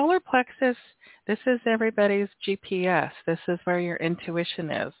 And our solar plexus, this is everybody's GPS. This is where your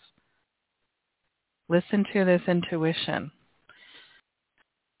intuition is. Listen to this intuition.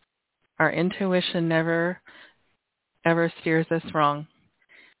 Our intuition never, ever steers us wrong.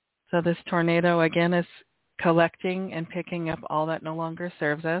 So this tornado, again, is collecting and picking up all that no longer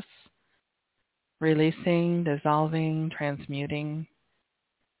serves us, releasing, dissolving, transmuting.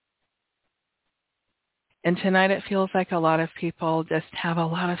 And tonight it feels like a lot of people just have a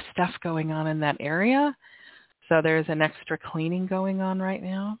lot of stuff going on in that area. So there's an extra cleaning going on right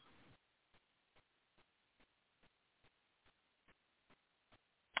now.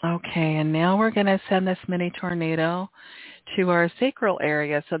 Okay, and now we're going to send this mini tornado to our sacral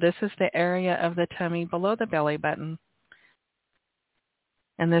area. So this is the area of the tummy below the belly button.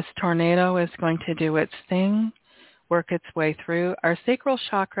 And this tornado is going to do its thing, work its way through. Our sacral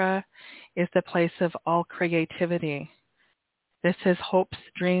chakra is the place of all creativity. This is hopes,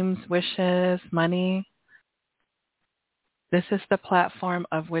 dreams, wishes, money. This is the platform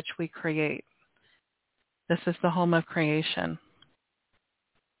of which we create. This is the home of creation.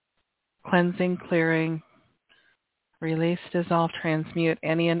 Cleansing, clearing, release, dissolve, transmute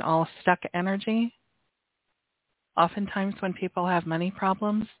any and all stuck energy. Oftentimes when people have money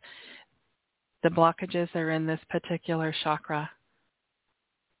problems, the blockages are in this particular chakra.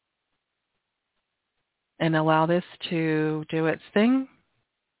 And allow this to do its thing.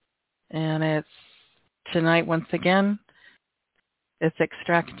 And it's tonight, once again, it's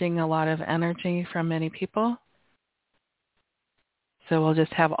extracting a lot of energy from many people. So we'll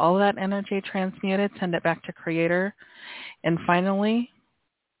just have all that energy transmuted, send it back to Creator. And finally,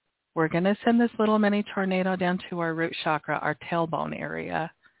 we're going to send this little mini tornado down to our root chakra, our tailbone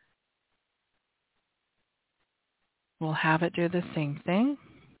area. We'll have it do the same thing.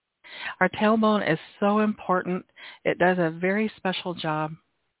 Our tailbone is so important. It does a very special job.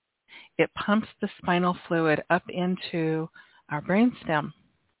 It pumps the spinal fluid up into our brainstem.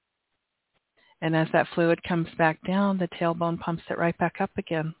 And as that fluid comes back down, the tailbone pumps it right back up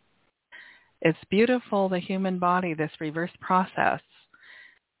again. It's beautiful, the human body, this reverse process.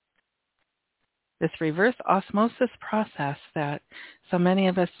 This reverse osmosis process that so many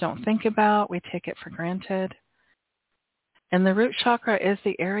of us don't think about. We take it for granted. And the root chakra is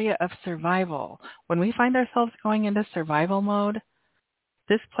the area of survival. When we find ourselves going into survival mode,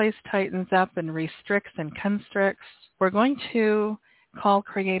 this place tightens up and restricts and constricts. We're going to call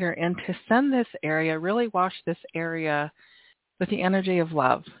Creator in to send this area, really wash this area with the energy of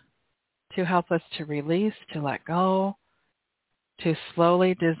love to help us to release, to let go, to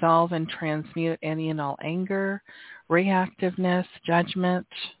slowly dissolve and transmute any and all anger, reactiveness, judgment,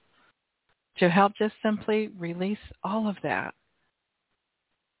 to help just simply release all of that.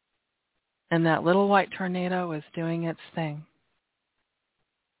 And that little white tornado is doing its thing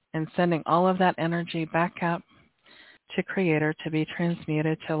and sending all of that energy back up to Creator to be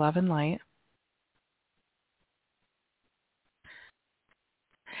transmuted to love and light.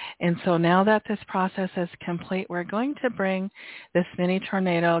 And so now that this process is complete, we're going to bring this mini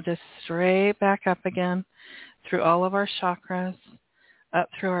tornado just straight back up again through all of our chakras, up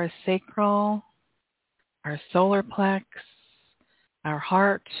through our sacral, our solar plex, our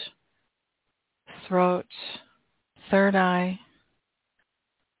heart, throat, third eye,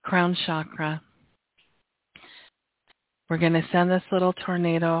 crown chakra. We're going to send this little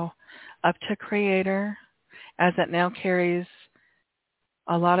tornado up to Creator as it now carries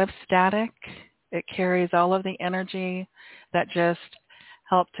a lot of static. It carries all of the energy that just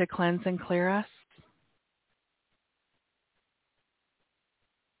helped to cleanse and clear us.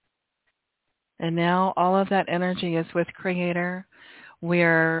 And now all of that energy is with Creator.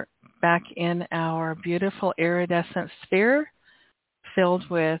 We're back in our beautiful iridescent sphere filled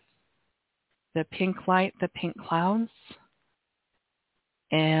with the pink light, the pink clouds.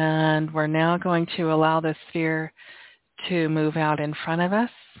 And we're now going to allow the sphere to move out in front of us.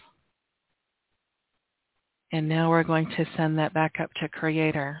 And now we're going to send that back up to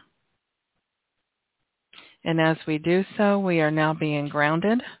Creator. And as we do so, we are now being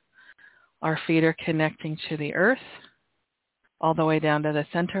grounded. Our feet are connecting to the earth, all the way down to the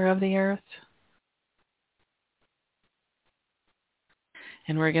center of the earth.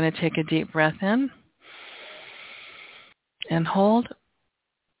 And we're going to take a deep breath in and hold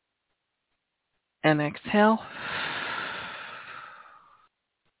and exhale.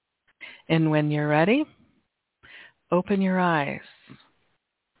 And when you're ready, open your eyes.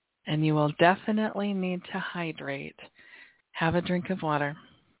 And you will definitely need to hydrate. Have a drink of water.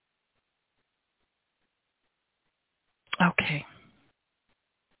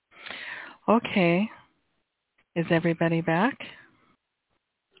 Okay. Is everybody back?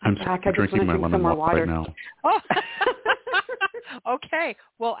 I'm drinking my lemon water right now. Oh. Okay.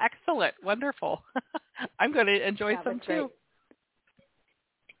 Well, excellent. Wonderful. I'm going to enjoy some too.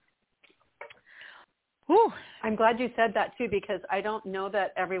 Whew. I'm glad you said that too, because I don't know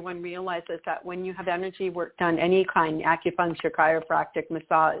that everyone realizes that when you have energy work done, any kind, acupuncture, chiropractic,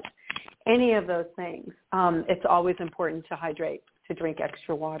 massage, any of those things, it's always important to hydrate, to drink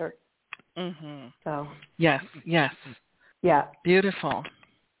extra water. Mm-hmm. So yes. Yeah. Beautiful.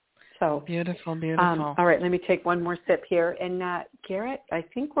 So beautiful. All right, let me take one more sip here. And Garrett, I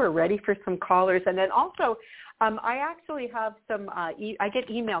think we're ready for some callers. And then also, I actually have some, I get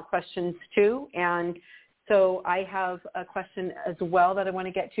email questions too. And so I have a question as well that I want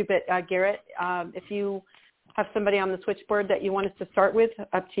to get to. But Garrett, if you have somebody on the switchboard that you want us to start with,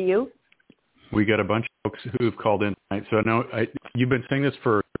 up to you. We got a bunch of folks who've called in tonight. So I know you've been saying this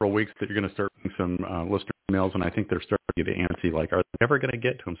for several weeks that you're going to start some listener emails, and I think they're starting to get antsy, like, are they ever going to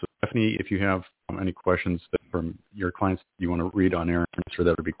get to them? So, Stephanie, if you have any questions from your clients you want to read on air, I'm sure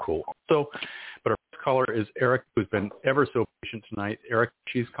that would be cool. So, but our first caller is Eric, who's been ever so patient tonight. Eric,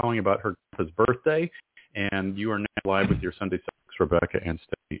 she's calling about her grandpa's birthday, and you are now live with your Sunday Psychics, Rebecca and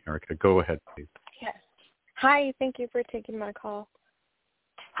Stephanie. Erica, go ahead, please. Yes. Hi, thank you for taking my call.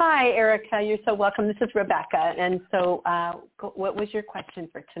 Hi, Erica. You're so welcome. This is Rebecca. And so what was your question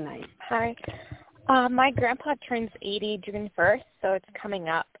for tonight? Hi. My grandpa turns 80 June 1st, so it's coming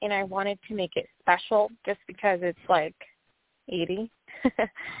up, and I wanted to make it special just because it's like 80.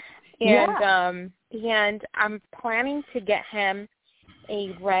 And I'm planning to get him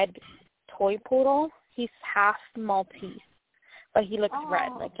a red toy poodle. He's half Maltese, but he looks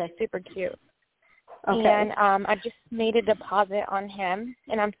red, like he's super cute. Okay. And I just made a deposit on him,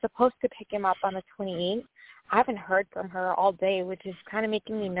 and I'm supposed to pick him up on the 28th. I haven't heard from her all day, which is kind of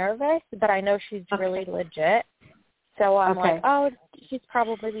making me nervous, but I know she's really legit. So I'm like, oh, she's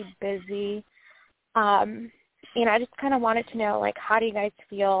probably busy. And I just kind of wanted to know, like, how do you guys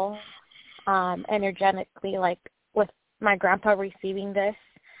feel energetically, like, with my grandpa receiving this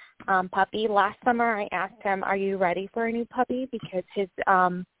puppy? Last summer I asked him, are you ready for a new puppy? Because his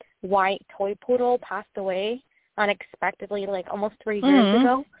white toy poodle passed away unexpectedly, like almost 3 years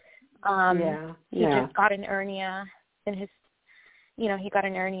ago. He just got an hernia in his, he got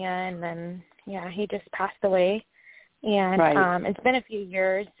an hernia, and then, he just passed away. And it's been a few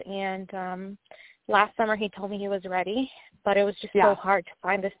years, and last summer he told me he was ready, but it was just so hard to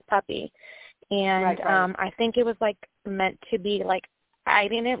find this puppy. And I think it was, like, meant to be, like, I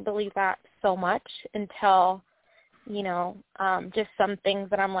didn't believe that so much until, just some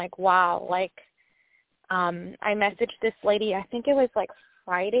things that I'm like, wow, like, I messaged this lady, I think it was, like,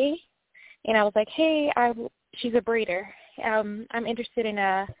 Friday, and I was like, hey, she's a breeder. I'm interested in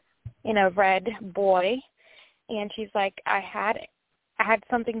a red boy. And she's like, I had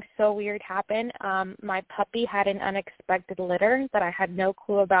something so weird happen. My puppy had an unexpected litter that I had no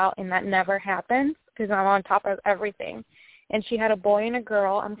clue about, and that never happens because I'm on top of everything. And she had a boy and a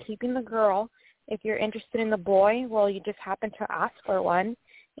girl. I'm keeping the girl. If you're interested in the boy, well, you just happen to ask for one.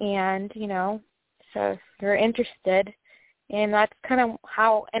 And, so if you're interested. And that's kind of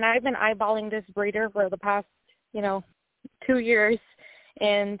how, and I've been eyeballing this breeder for the past, 2 years.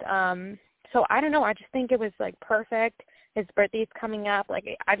 And so I don't know. I just think it was, like, perfect. His birthday's coming up. Like,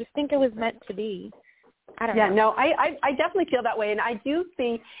 I just think it was meant to be. I don't know. Yeah, no, I definitely feel that way. And I do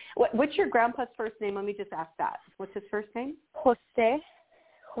see, what's your grandpa's first name? Let me just ask that. What's his first name? Jose.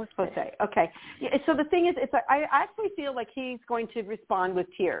 Okay. Yeah, so the thing is, I actually feel like he's going to respond with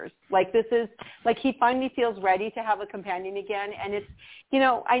tears. Like, this is, like, he finally feels ready to have a companion again. And it's,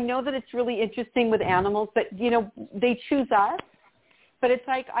 I know that it's really interesting with animals, but, they choose us. But it's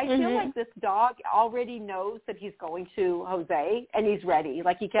like, I feel like this dog already knows that he's going to Jose, and he's ready.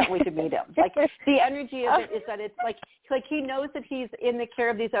 Like, he can't wait to meet him. Like, the energy of it is that it's like he knows that he's in the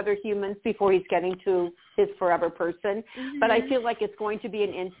care of these other humans before he's getting to his forever person. But I feel like it's going to be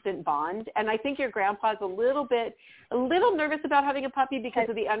an instant bond. And I think your grandpa's a little nervous about having a puppy because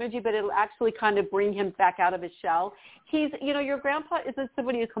of the energy, but it'll actually kind of bring him back out of his shell. He's, your grandpa isn't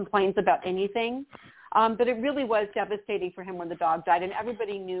somebody who complains about anything. But it really was devastating for him when the dog died, and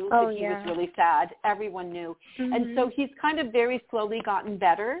everybody knew that he was really sad. Everyone knew. And so he's kind of very slowly gotten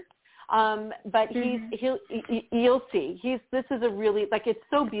better. But you'll see. This is a really, like, it's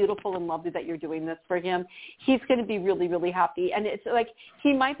so beautiful and lovely that you're doing this for him. He's going to be really, really happy. And it's like,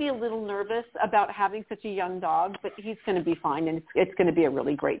 he might be a little nervous about having such a young dog, but he's going to be fine, and it's going to be a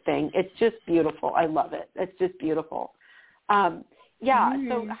really great thing. It's just beautiful. I love it. It's just beautiful.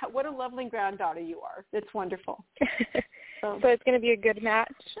 So what a lovely granddaughter you are. It's wonderful. So it's going to be a good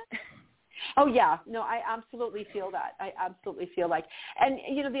match. Oh, yeah. No, I absolutely feel that. And,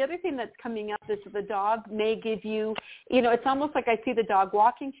 the other thing that's coming up is the dog may give you, it's almost like I see the dog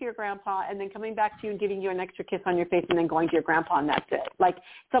walking to your grandpa and then coming back to you and giving you an extra kiss on your face and then going to your grandpa, and that's it. Like,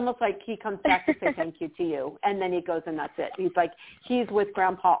 it's almost like he comes back to say thank you to you, and then he goes and that's it. He's like, he's with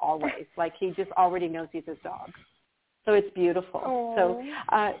grandpa always. Like, he just already knows he's his dog. So it's beautiful. Aww. So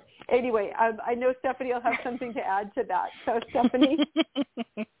anyway, I know Stephanie will have something to add to that. So Stephanie?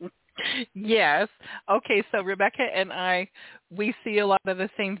 Yes. Okay, so Rebecca and I, we see a lot of the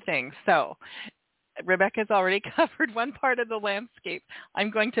same things. So Rebecca's already covered one part of the landscape.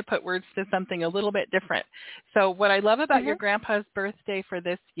 I'm going to put words to something a little bit different. So what I love about your grandpa's birthday for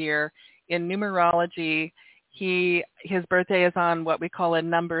this year in numerology, his birthday is on what we call a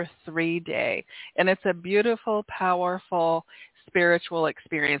number 3 day, and it's a beautiful, powerful spiritual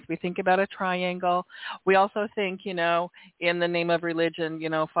experience. We think about a triangle. We also think, in the name of religion,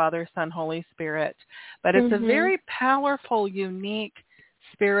 Father, Son, Holy Spirit. But it's a very powerful, unique,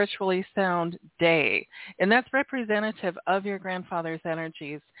 spiritually sound day. And that's representative of your grandfather's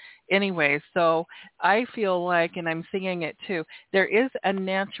energies anyway. So I feel like, and I'm seeing it too, there is a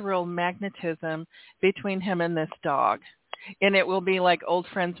natural magnetism between him and this dog. And it will be like old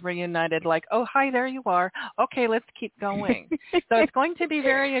friends reunited, like, oh, hi, there you are. Okay, let's keep going. So it's going to be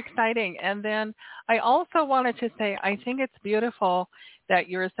very exciting. And then I also wanted to say, I think it's beautiful that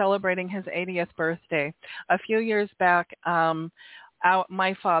you're celebrating his 80th birthday. A few years back,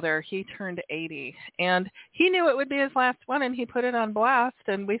 my father, he turned 80, and he knew it would be his last one, and he put it on blast,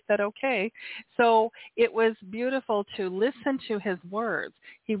 and we said, okay. So it was beautiful to listen to his words.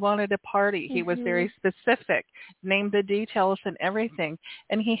 He wanted a party. He was very specific, named the details and everything,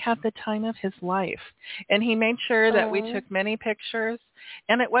 and he had the time of his life. And he made sure that we took many pictures,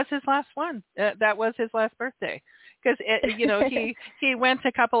 and it was his last one. That was his last birthday. Because, he went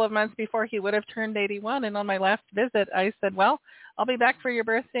a couple of months before he would have turned 81. And on my last visit, I said, well, I'll be back for your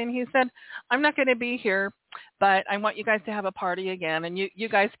birthday. And he said, I'm not going to be here, but I want you guys to have a party again. And you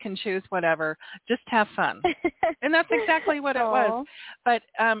guys can choose whatever. Just have fun. And that's exactly what it was. But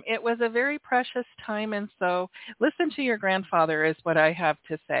it was a very precious time. And so listen to your grandfather is what I have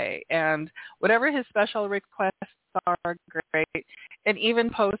to say. And whatever his special requests are, great. And even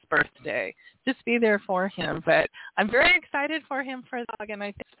post-birthday, just be there for him. But I'm very excited for him for the dog, and I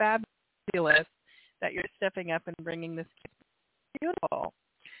think it's fabulous that you're stepping up and bringing this kid. Beautiful.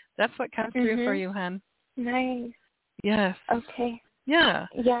 That's what comes through for you, hon. Nice. Yes. Okay. Yeah.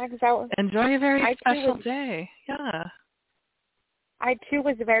 Yeah, because enjoy a very special day. Yeah. I, too,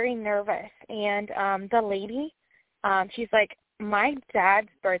 was very nervous. And the lady, she's like, my dad's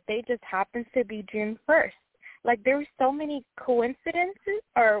birthday just happens to be June 1st. Like, there were so many coincidences,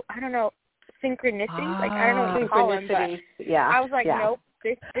 or, I don't know, synchronicities. Like, I don't know what to call them, but I was like, nope,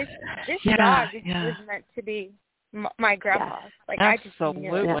 this dog was meant to be my grandpa. Like, absolutely.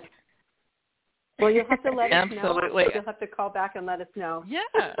 I just knew it. Well, you'll have to let us know. Absolutely. You'll have to call back and let us know. Yeah.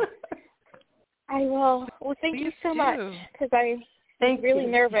 I will. Well, thank you so much, because I'm really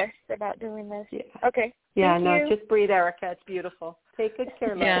nervous about doing this. Yeah. Okay. Yeah, just breathe, Erica. It's beautiful. Take good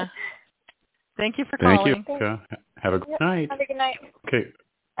care, love. Yeah. Thank you for calling. Thank you. Have a good night. Have a good night. Okay.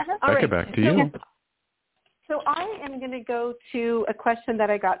 All right. Back to you. So I am going to go to a question that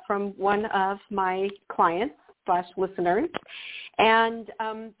I got from one of my clients / listeners. And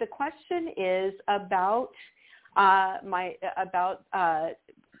the question is about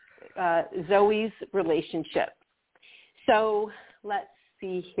Zoe's relationship. So let's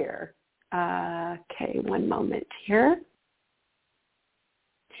see here. Okay, one moment here.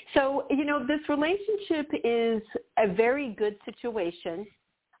 So, this relationship is a very good situation.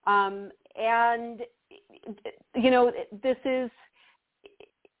 And,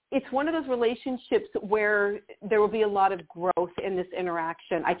 it's one of those relationships where there will be a lot of growth in this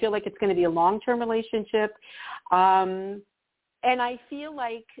interaction. I feel like it's going to be a long-term relationship. And I feel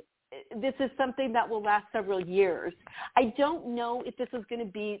like this is something that will last several years. I don't know if this is going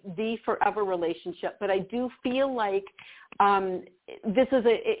to be the forever relationship, but I do feel like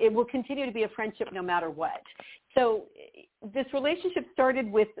it will continue to be a friendship no matter what. So this relationship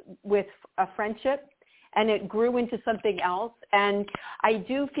started with a friendship, and it grew into something else. And I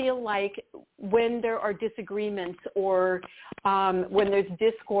do feel like when there are disagreements or when there's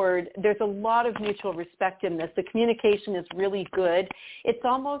discord, there's a lot of mutual respect in this. The communication is really good. It's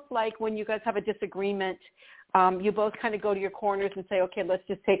almost like when you guys have a disagreement, you both kind of go to your corners and say, okay, let's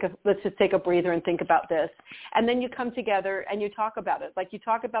just take a breather and think about this. And then you come together and you talk about it. Like, you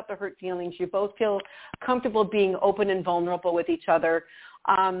talk about the hurt feelings. You both feel comfortable being open and vulnerable with each other.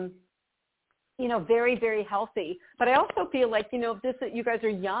 Very, very healthy. But I also feel like, you guys are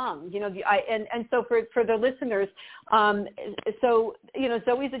young, and so for the listeners,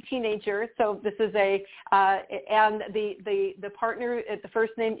 Zoe's a teenager. So this is and the partner, the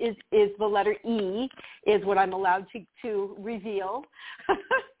first name is the letter E, is what I'm allowed to reveal.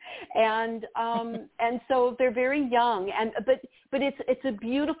 And so they're very young, but it's a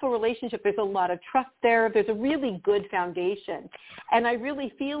beautiful relationship. There's a lot of trust there. There's a really good foundation. And I really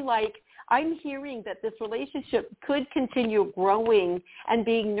feel like I'm hearing that this relationship could continue growing and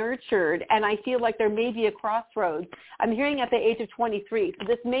being nurtured, and I feel like there may be a crossroads. I'm hearing at the age of 23, so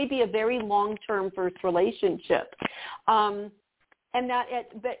this may be a very long-term first relationship. But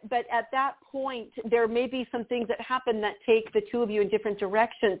at that point, there may be some things that happen that take the two of you in different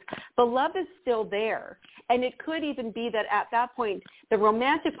directions. The love is still there. And it could even be that at that point, the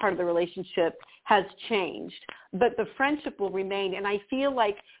romantic part of the relationship has changed, but the friendship will remain. And I feel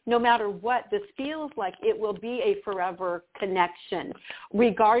like no matter what, this feels like it will be a forever connection,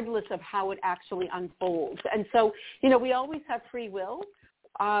 regardless of how it actually unfolds. And so, we always have free will.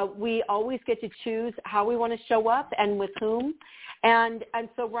 We always get to choose how we want to show up and with whom. And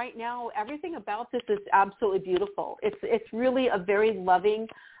so right now, everything about this is absolutely beautiful. It's really a very loving,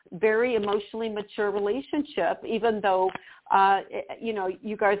 very emotionally mature relationship, even though,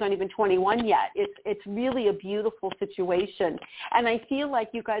 you guys aren't even 21 yet. It's really a beautiful situation. And I feel like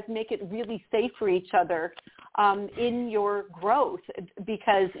you guys make it really safe for each other in your growth,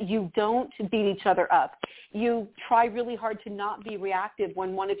 because you don't beat each other up. You try really hard to not be reactive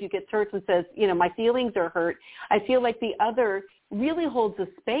when one of you gets hurt and says, my feelings are hurt. I feel like the other really holds a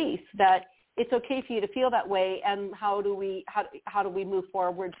space that it's okay for you to feel that way, and how do we move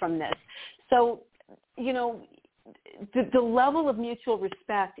forward from this? So, the level of mutual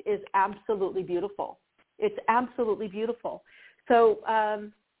respect is absolutely beautiful. It's absolutely beautiful. So,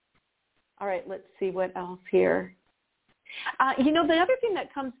 all right, let's see what else here. The other thing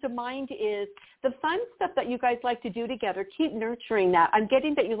that comes to mind is the fun stuff that you guys like to do together. Keep nurturing that. I'm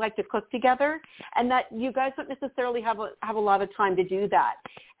getting that you like to cook together, and that you guys don't necessarily have a lot of time to do that.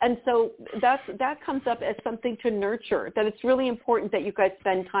 And so that comes up as something to nurture, that it's really important that you guys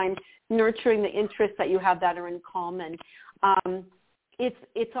spend time nurturing the interests that you have that are in common.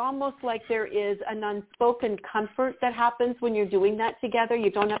 It's almost like there is an unspoken comfort that happens when you're doing that together.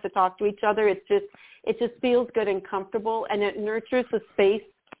 You don't have to talk to each other. It just feels good and comfortable, and it nurtures the space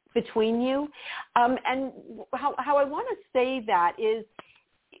between you. And how I want to say that is,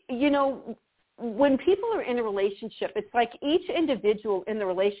 when people are in a relationship, it's like each individual in the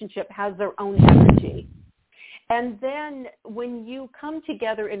relationship has their own energy. And then when you come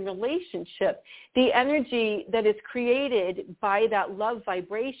together in relationship, the energy that is created by that love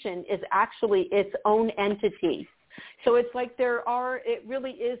vibration is actually its own entity. So it's like it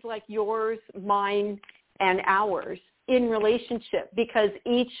really is like yours, mine, and ours in relationship, because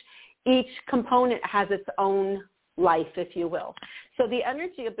each component has its own life, if you will. So the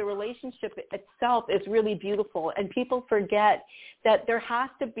energy of the relationship itself is really beautiful, and people forget that there has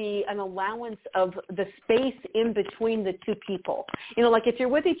to be an allowance of the space in between the two people. Like if you're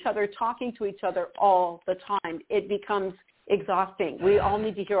with each other, talking to each other all the time, it becomes exhausting. We all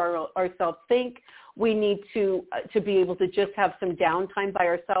need to hear ourselves think. We need to be able to just have some downtime by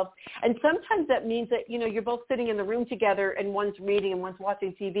ourselves. And sometimes that means that, you're both sitting in the room together and one's reading and one's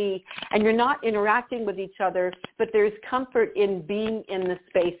watching TV, and you're not interacting with each other, but there's comfort in being in the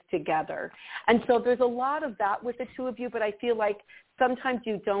space together. And so there's a lot of that with the two of you, but I feel like sometimes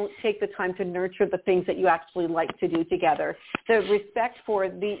you don't take the time to nurture the things that you actually like to do together. The respect for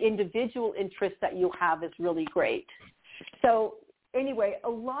the individual interests that you have is really great. So anyway, a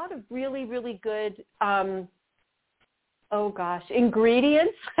lot of really, really good,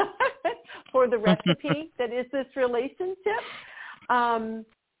 ingredients for the recipe that is this relationship. And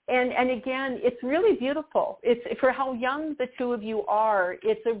again, it's really beautiful. It's for how young the two of you are.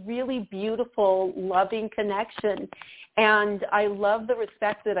 It's a really beautiful, loving connection. And I love the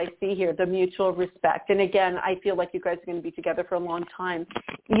respect that I see here, the mutual respect. And again, I feel like you guys are going to be together for a long time.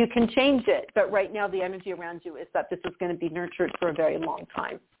 You can change it, but right now the energy around you is that this is going to be nurtured for a very long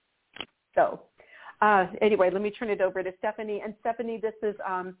time. So anyway, let me turn it over to Stephanie. And Stephanie, this is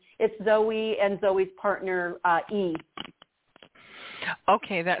it's Zoe and Zoe's partner, E.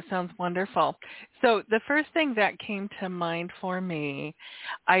 Okay, that sounds wonderful. So the first thing that came to mind for me,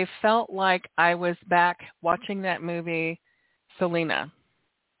 I felt like I was back watching that movie, Selena.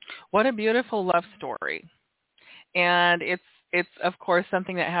 What a beautiful love story. And it's of course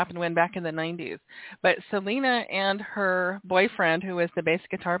something that happened when back in the 90s. But Selena and her boyfriend, who was the bass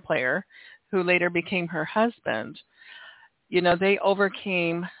guitar player, who later became her husband, they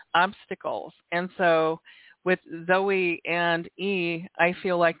overcame obstacles. And so with Zoe and E, I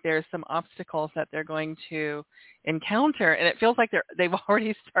feel like there's some obstacles that they're going to encounter. And it feels like they've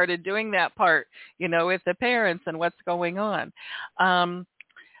already started doing that part, with the parents and what's going on.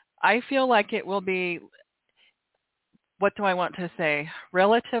 I feel like it will be, what do I want to say,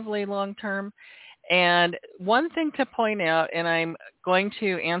 relatively long-term. And one thing to point out, and I'm going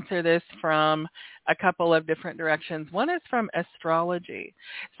to answer this from a couple of different directions. One is from astrology.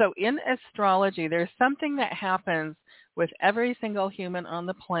 So in astrology, there's something that happens with every single human on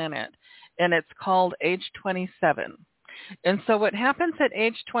the planet, and it's called age 27. And so what happens at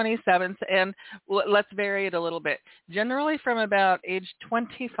age 27, and let's vary it a little bit, generally from about age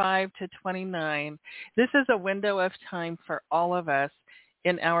 25 to 29, this is a window of time for all of us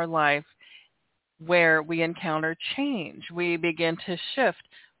in our life where we encounter change. We begin to shift.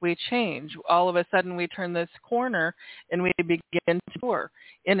 We change. All of a sudden we turn this corner and we begin to tour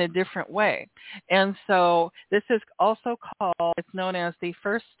in a different way. And so this is also called, it's known as the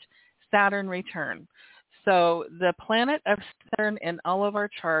first Saturn return. So the planet of Saturn in all of our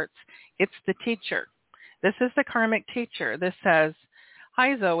charts, it's the teacher. This is the karmic teacher. This says,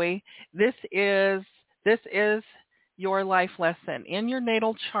 hi Zoe, this is your life lesson. In your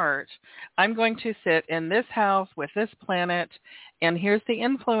natal chart, I'm going to sit in this house with this planet, and here's the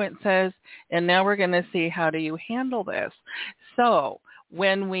influences, and now we're going to see how do you handle this. So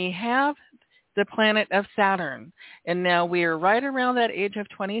when we have the planet of Saturn, and now we're right around that age of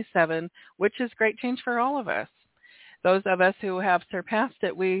 27, which is great change for all of us. Those of us who have surpassed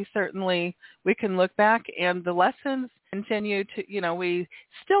it, we can look back, and the lessons continue to, we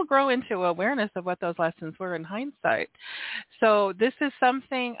still grow into awareness of what those lessons were in hindsight. So this is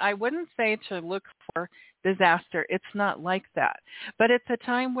something I wouldn't say to look for disaster. It's not like that. But it's a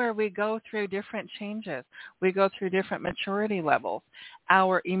time where we go through different changes. We go through different maturity levels.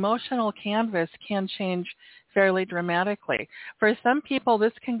 Our emotional canvas can change fairly dramatically. For some people,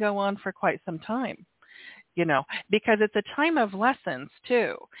 this can go on for quite some time. Because it's a time of lessons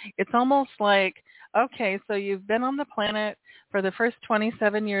too. It's almost like, okay, so you've been on the planet for the first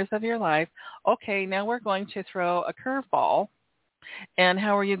 27 years of your life. Okay, now we're going to throw a curveball. And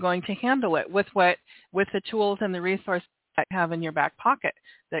how are you going to handle it with the tools and the resources that you have in your back pocket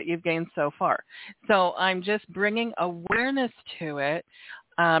that you've gained so far? So I'm just bringing awareness to it.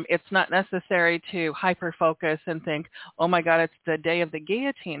 It's not necessary to hyper-focus and think, oh, my God, it's the day of the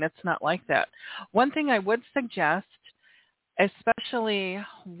guillotine. It's not like that. One thing I would suggest, especially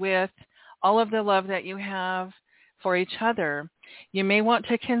with all of the love that you have for each other, you may want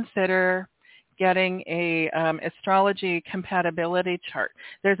to consider getting a astrology compatibility chart.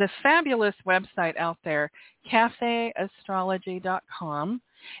 There's a fabulous website out there, cafeastrology.com,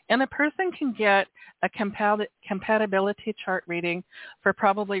 and a person can get a compatibility chart reading for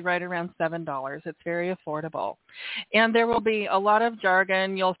probably right around $7. It's very affordable. And there will be a lot of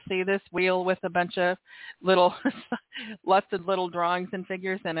jargon. You'll see this wheel with a bunch of lots of little drawings and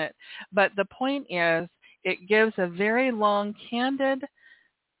figures in it. But the point is, it gives a very long, candid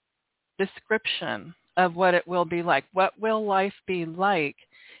description of what it will be like. What will life be like?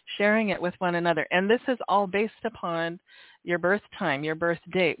 Sharing it with one another. And this is all based upon your birth time, your birth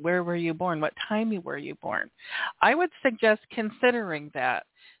date, where were you born, what time were you born. I would suggest considering that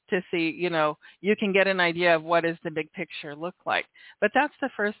to see, you can get an idea of what does the big picture look like. But that's the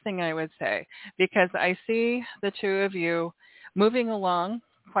first thing I would say, because I see the two of you moving along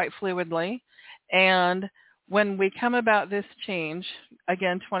quite fluidly. And when we come about this change,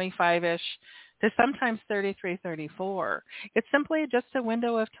 again, 25-ish, to sometimes 33, 34. It's simply just a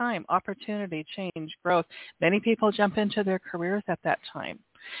window of time, opportunity, change, growth. Many people jump into their careers at that time.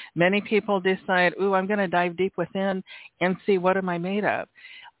 Many people decide, I'm going to dive deep within and see what am I made of.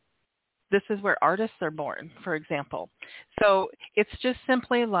 This is where artists are born, for example. So it's just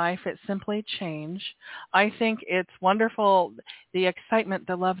simply life. It's simply change. I think it's wonderful, the excitement,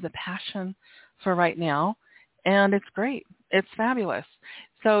 the love, the passion for right now. And it's great. It's fabulous.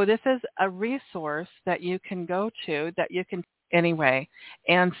 So this is a resource that you can go to, that you can anyway,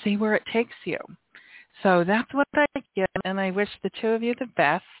 and see where it takes you. So that's what I get, and I wish the two of you the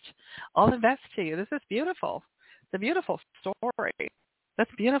best, all the best to you. This is beautiful. It's a beautiful story. That's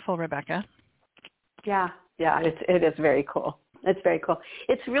beautiful, Rebecca. Yeah, it is very cool. It's very cool.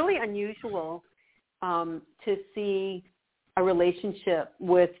 It's really unusual to see a relationship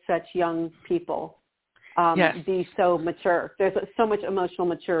with such young people. Yes. Be so mature. There's so much emotional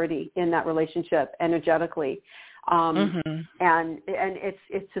maturity in that relationship energetically. And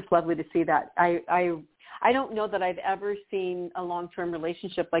it's just lovely to see that. I don't know that I've ever seen a long-term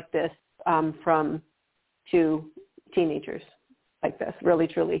relationship like this from two teenagers like this, really,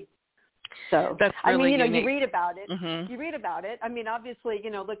 truly. So, that's really unique. you read about it. Mm-hmm. You read about it. I mean, obviously,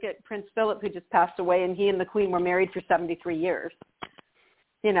 look at Prince Philip, who just passed away, and he and the Queen were married for 73 years.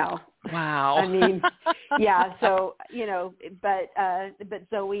 Wow. I mean, yeah. So, but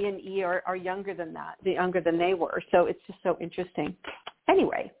Zoe and E are younger than that, younger than they were. So it's just so interesting.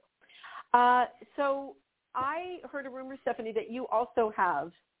 Anyway, so I heard a rumor, Stephanie, that you also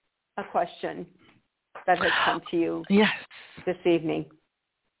have a question that has come to you this evening.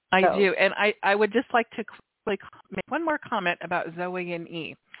 I do. And I would just like to quickly make one more comment about Zoe and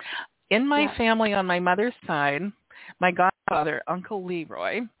E. In my family on my mother's side, my godfather, Uncle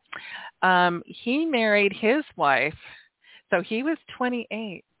Leroy, he married his wife, so he was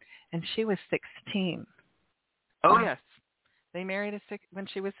 28 and she was 16. Oh, yes. They married when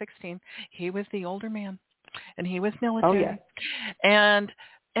she was 16. He was the older man, and he was military. Oh, yeah.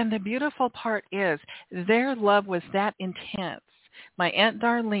 And the beautiful part is their love was that intense. My Aunt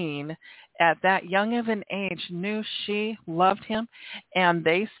Darlene, at that young of an age, knew she loved him, and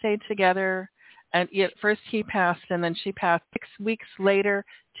they stayed together. And at first he passed, and then she passed 6 weeks later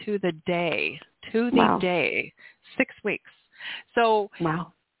to the day. Wow. 6 weeks. So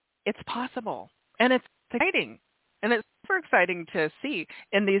wow. It's possible, and it's exciting, and it's super exciting to see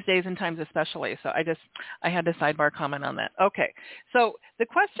in these days and times especially. So I had to sidebar comment on that. Okay, so the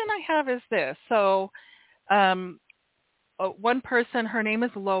question I have is this. So one person, her name is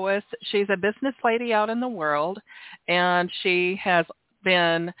Lois. She's a business lady out in the world, and she has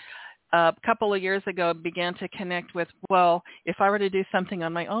been a couple of years ago began to connect with, well, if I were to do something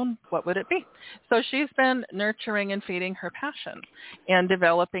on my own, what would it be? So she's been nurturing and feeding her passion and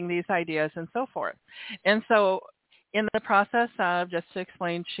developing these ideas and so forth. And so in the process of, just to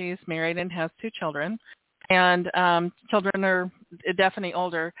explain, she's married and has 2 children, and children are definitely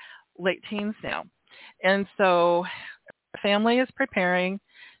older, late teens now. And so family is preparing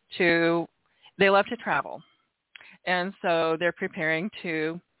they love to travel. And so they're preparing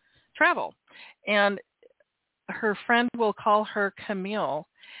to travel. And her friend will call her Camille.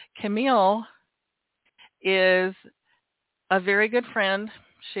 Camille is a very good friend.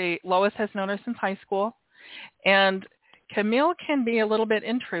 Lois has known her since high school. And Camille can be a little bit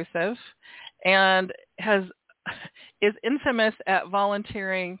intrusive and is infamous at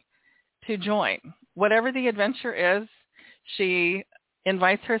volunteering to join. Whatever the adventure is, she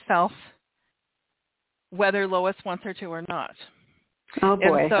invites herself, whether Lois wants her to or not. Oh,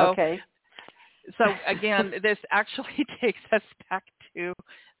 boy. Okay. So again, this actually takes us back to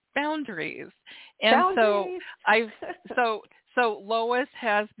boundaries. And so Lois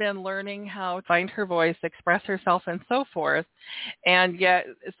has been learning how to find her voice, express herself, and so forth. And yet,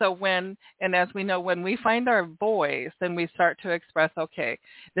 as we know, when we find our voice and we start to express, okay,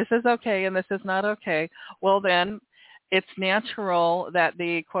 this is okay and this is not okay, well then it's natural that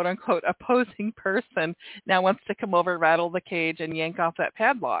the quote-unquote opposing person now wants to come over, rattle the cage, and yank off that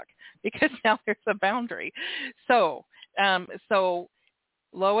padlock because now there's a boundary. So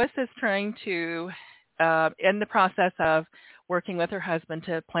Lois is trying to, in the process of working with her husband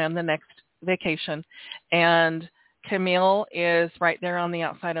to plan the next vacation, and Camille is right there on the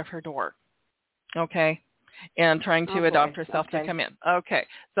outside of her door, okay, and trying to adopt herself to come in. Okay,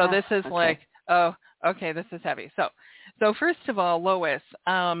 so this is like, oh, okay, this is heavy. So first of all, Lois.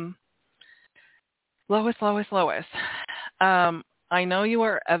 I know you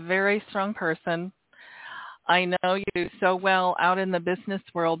are a very strong person. I know you do so well out in the business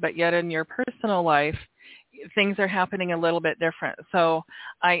world, but yet in your personal life, things are happening a little bit different. So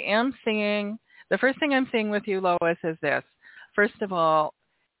I am seeing, the first thing I'm seeing with you, Lois, is this. First of all,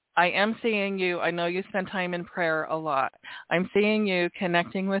 I am seeing you, I know you spend time in prayer a lot. I'm seeing you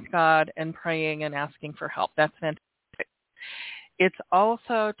connecting with God and praying and asking for help. That's fantastic. It's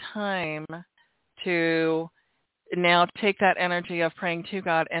also time to now take that energy of praying to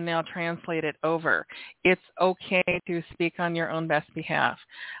God and now translate it over. It's okay to speak on your own best behalf.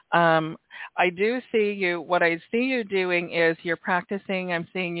 I do see you, what I see you doing is you're practicing. I'm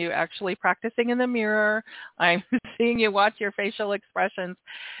seeing you actually practicing in the mirror. I'm seeing you watch your facial expressions,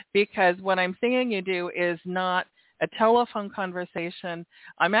 because what I'm seeing you do is not a telephone conversation.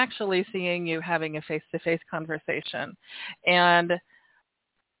 I'm actually seeing you having a face-to-face conversation. And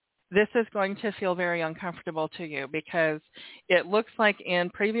this is going to feel very uncomfortable to you, because it looks like in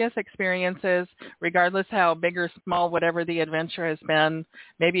previous experiences, regardless how big or small, whatever the adventure has been,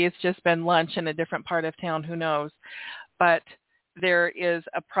 maybe it's just been lunch in a different part of town, who knows, but there is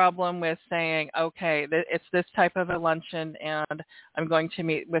a problem with saying, okay, it's this type of a luncheon and I'm going to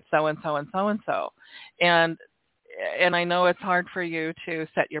meet with so-and-so and so-and-so. And I know it's hard for you to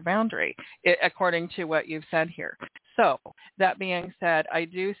set your boundary according to what you've said here. So that being said, I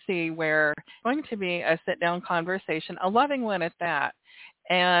do see where it's going to be a sit-down conversation, a loving one at that,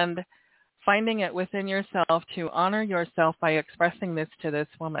 and finding it within yourself to honor yourself by expressing this to this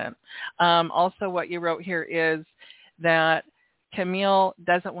woman. Also, what you wrote here is that Camille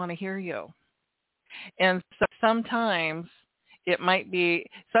doesn't want to hear you. And so sometimes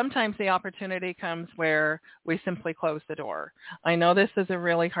sometimes the opportunity comes where we simply close the door. I know this is a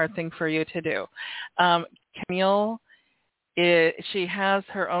really hard thing for you to do. Camille, she has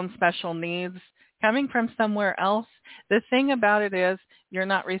her own special needs coming from somewhere else. The thing about it is you're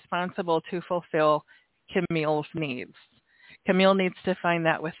not responsible to fulfill Camille's needs. Camille needs to find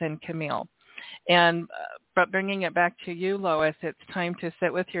that within Camille. But bringing it back to you, Lois, it's time to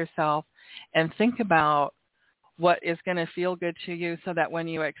sit with yourself and think about, what is going to feel good to you so that when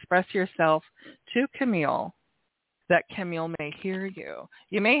you express yourself to Camille, that Camille may hear you.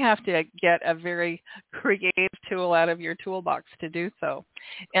 You may have to get a very creative tool out of your toolbox to do so.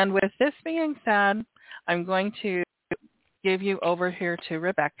 And with this being said, I'm going to give you over here to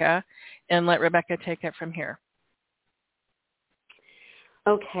Rebecca and let Rebecca take it from here.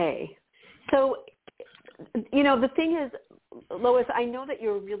 Okay. So, the thing is, Lois, I know that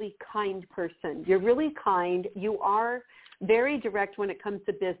you're a really kind person. You're really kind. You are very direct when it comes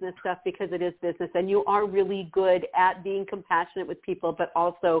to business stuff because it is business, and you are really good at being compassionate with people, but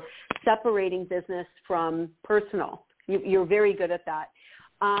also separating business from personal. You're very good at that.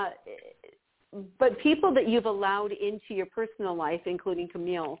 But people that you've allowed into your personal life, including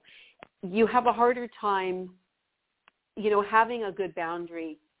Camille, you have a harder time, having a good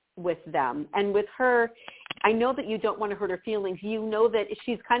boundary with them. And with her, I know that you don't want to hurt her feelings. You know that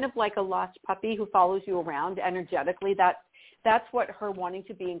she's kind of like a lost puppy who follows you around energetically. That's what her wanting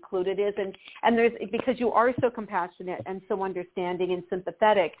to be included is. And there's, because you are so compassionate and so understanding and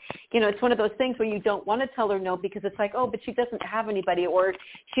sympathetic, it's one of those things where you don't want to tell her no because it's like, oh, but she doesn't have anybody, or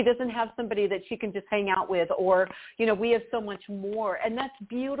she doesn't have somebody that she can just hang out with, or, we have so much more. And that's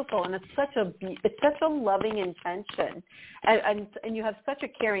beautiful. And it's such a loving intention. And you have such a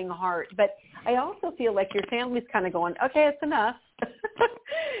caring heart. But I also feel like your family's kind of going, okay, it's enough.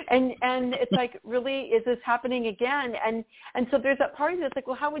 and it's like, really, is this happening again? And so there's that part of it that's like,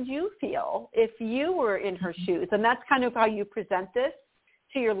 well, how would you feel if you were in her shoes? And that's kind of how you present this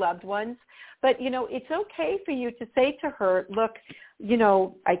to your loved ones. But, it's okay for you to say to her, look,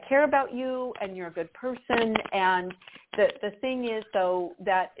 I care about you and you're a good person. And the thing is, though,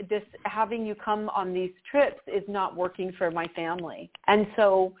 that this having you come on these trips is not working for my family. And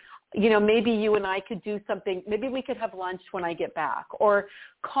so, maybe you and I could do something. Maybe we could have lunch when I get back, or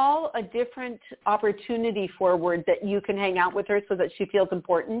call a different opportunity forward that you can hang out with her so that she feels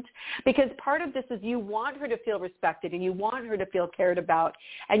important. Because part of this is you want her to feel respected, and you want her to feel cared about,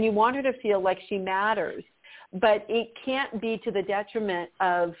 and you want her to feel like she matters. But it can't be to the detriment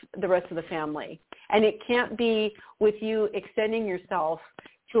of the rest of the family. And it can't be with you extending yourself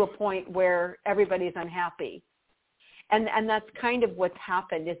to a point where everybody's unhappy. And that's kind of what's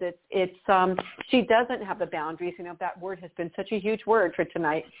happened. Is she doesn't have the boundaries. That word has been such a huge word for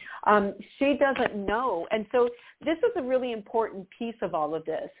tonight. She doesn't know, and so this is a really important piece of all of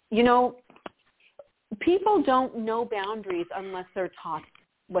this. People don't know boundaries unless they're taught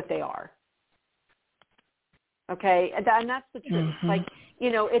what they are. Okay, and that's the truth. Mm-hmm. Like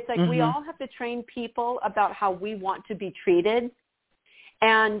it's like we all have to train people about how we want to be treated,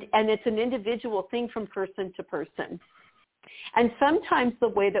 and it's an individual thing from person to person. And sometimes the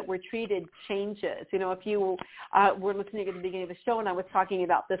way that we're treated changes. If you were listening at the beginning of the show and I was talking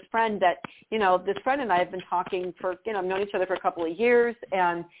about this friend that, this friend and I have been talking for, I've known each other for a couple of years,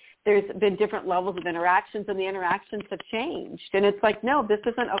 and there's been different levels of interactions, and the interactions have changed. And it's like, no, this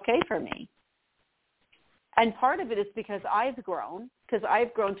isn't okay for me. And part of it is because I've grown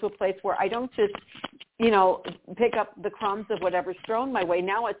to a place where I don't just, pick up the crumbs of whatever's thrown my way.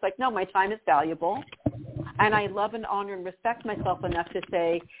 Now it's like, no, my time is valuable. And I love and honor and respect myself enough to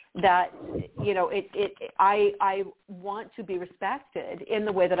say that, I want to be respected in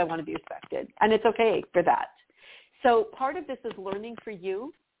the way that I want to be respected. And it's okay for that. So part of this is learning for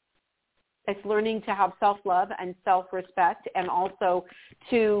you. It's learning to have self-love and self-respect, and also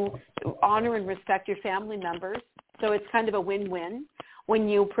to honor and respect your family members. So it's kind of a win-win when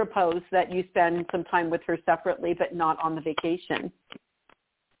you propose that you spend some time with her separately, but not on the vacation.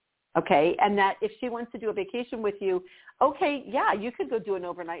 Okay, and that if she wants to do a vacation with you, okay, yeah, you could go do an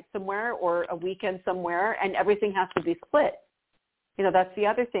overnight somewhere or a weekend somewhere, and everything has to be split. That's the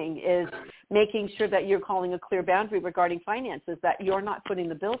other thing, is making sure that you're calling a clear boundary regarding finances, that you're not putting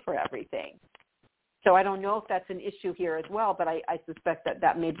the bill for everything. So I don't know if that's an issue here as well, but I suspect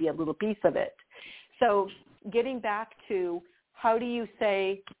that may be a little piece of it. So getting back to, how do you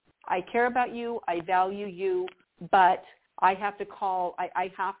say, I care about you, I value you, but I have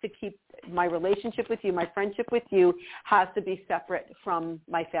to keep my relationship with you, my friendship with you has to be separate from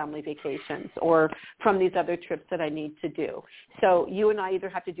my family vacations or from these other trips that I need to do. So you and I either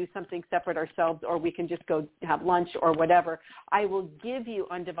have to do something separate ourselves, or we can just go have lunch or whatever. I will give you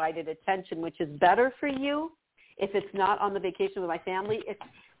undivided attention, which is better for you if it's not on the vacation with my family.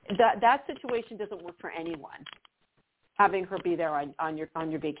 That situation doesn't work for anyone. Having her be there on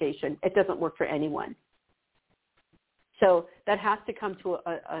your vacation, it doesn't work for anyone. So that has to come to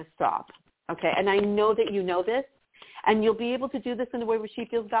a stop, okay? And I know that you know this, and you'll be able to do this in a way where she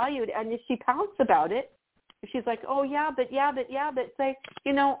feels valued. And if she pouts about it, if she's like, oh, yeah, but say,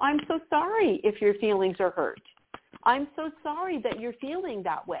 I'm so sorry if your feelings are hurt. I'm so sorry that you're feeling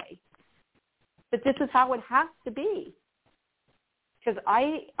that way. But this is how it has to be. Because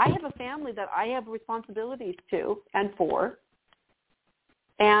I have a family that I have responsibilities to and for.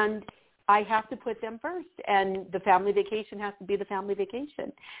 And I have to put them first, and the family vacation has to be the family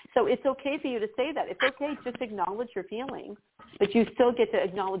vacation. So it's okay for you to say that. It's okay, just acknowledge your feelings, but you still get to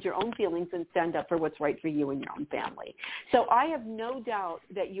acknowledge your own feelings and stand up for what's right for you and your own family. So I have no doubt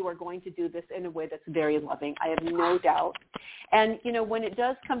that you are going to do this in a way that's very loving. I have no doubt. And, you know, when it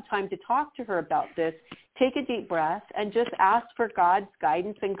does come time to talk to her about this, take a deep breath and just ask for God's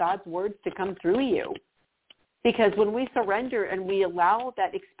guidance and God's words to come through you. Because when we surrender and we allow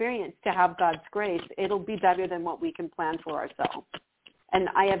that experience to have God's grace, it'll be better than what we can plan for ourselves. And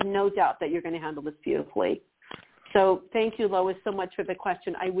I have no doubt that you're going to handle this beautifully. So thank you, Lois, so much for the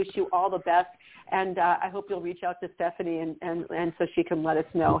question. I wish you all the best, and I hope you'll reach out to Stephanie and so she can let us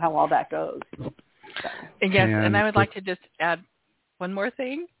know how all that goes. So. Yes, and I would like to just add one more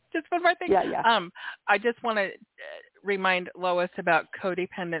thing. Just one more thing. Yeah. I just want to remind Lois about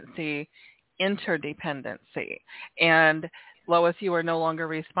codependency, interdependency. And Lois, you are no longer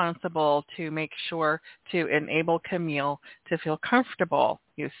responsible to make sure to enable Camille to feel comfortable,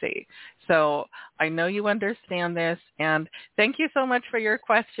 you see. So I know you understand this, and thank you so much for your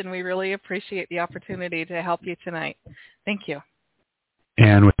question. We really appreciate the opportunity to help you tonight. Thank you.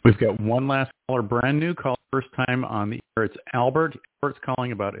 And we've got one last caller, brand new caller, first time on the air. It's Albert. Albert's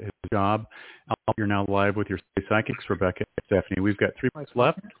calling about his job. Albert, you're now live with your psychics, Rebecca and Stephanie. We've got 3 minutes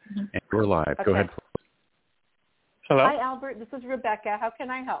left, and we're live. Okay. Go ahead. Hello. Hi, Albert. This is Rebecca. How can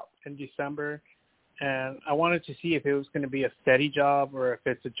I help? In December, and I wanted to see if it was going to be a steady job or if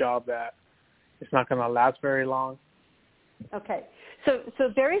it's a job that it's not going to last very long. Okay. So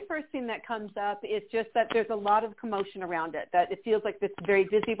very first thing that comes up is just that there's a lot of commotion around it, that it feels like it's very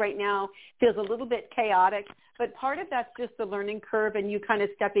busy right now, feels a little bit chaotic, but part of that's just the learning curve and you kind of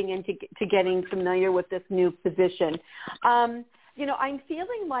stepping into getting familiar with this new position. You know, I'm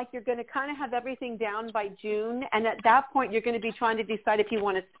feeling like you're going to kind of have everything down by June, and at that point you're going to be trying to decide if you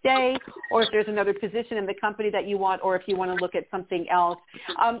want to stay or if there's another position in the company that you want or if you want to look at something else.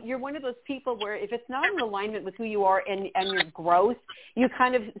 You're one of those people where if it's not in alignment with who you are and your growth, you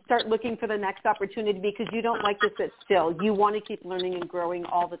kind of start looking for the next opportunity because you don't like to sit still. You want to keep learning and growing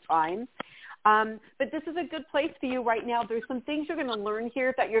all the time. But this is a good place for you right now. There's some things you're going to learn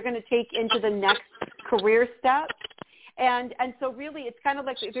here that you're going to take into the next career step. And so really it's kind of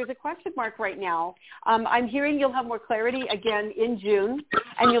like there's a question mark right now. I'm hearing you'll have more clarity again in June,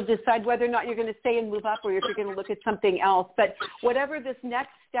 and you'll decide whether or not you're going to stay and move up or if you're going to look at something else. But whatever this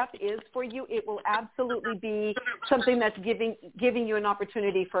next step is for you, it will absolutely be something that's giving you an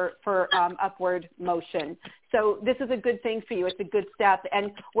opportunity for upward motion. So this is a good thing for you. It's a good step.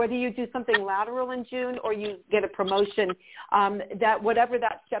 And whether you do something lateral in June or you get a promotion, that whatever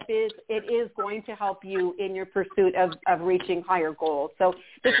that step is, it is going to help you in your pursuit of reaching higher goals. So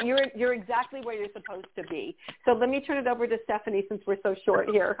you're exactly where you're supposed to be. So let me turn it over to Stephanie since we're so short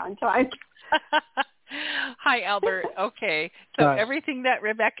here on time. Hi, Albert. Okay. So everything that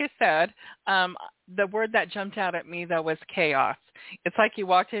Rebecca said, the word that jumped out at me, though, was chaos. It's like you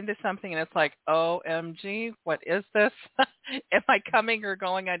walked into something and it's like, OMG, what is this? Am I coming or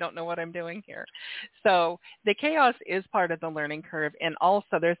going? I don't know what I'm doing here. So the chaos is part of the learning curve. And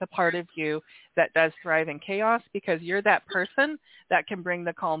also there's a part of you that does thrive in chaos because you're that person that can bring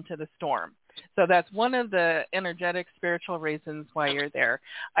the calm to the storm. So that's one of the energetic spiritual reasons why you're there.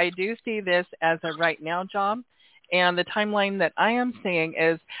 I do see this as a right now job. And the timeline that I am seeing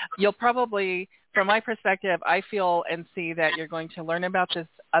is you'll probably, from my perspective, I feel and see that you're going to learn about this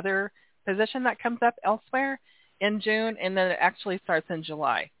other position that comes up elsewhere in June, and then it actually starts in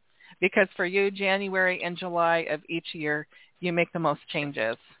July. Because for you, January and July of each year, you make the most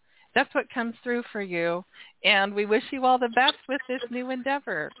changes. That's what comes through for you. And we wish you all the best with this new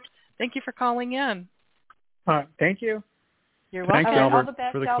endeavor. Thank you for calling in. Thank you. You're welcome. Thanks, Albert, all the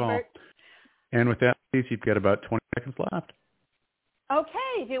best, for the Albert. call. And with that, please, you've got about 20 seconds left. Okay.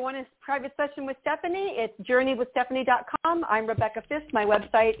 If you want a private session with Stephanie, it's journeywithstephanie.com. I'm Rebecca Fisk. My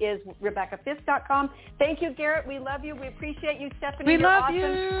website is rebeccafisk.com. Thank you, Garrett. We love you. We appreciate you, Stephanie. We You're love awesome.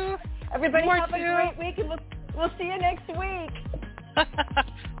 you. Everybody have a great week, and we'll see you next week.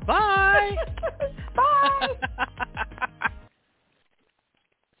 Bye. Bye.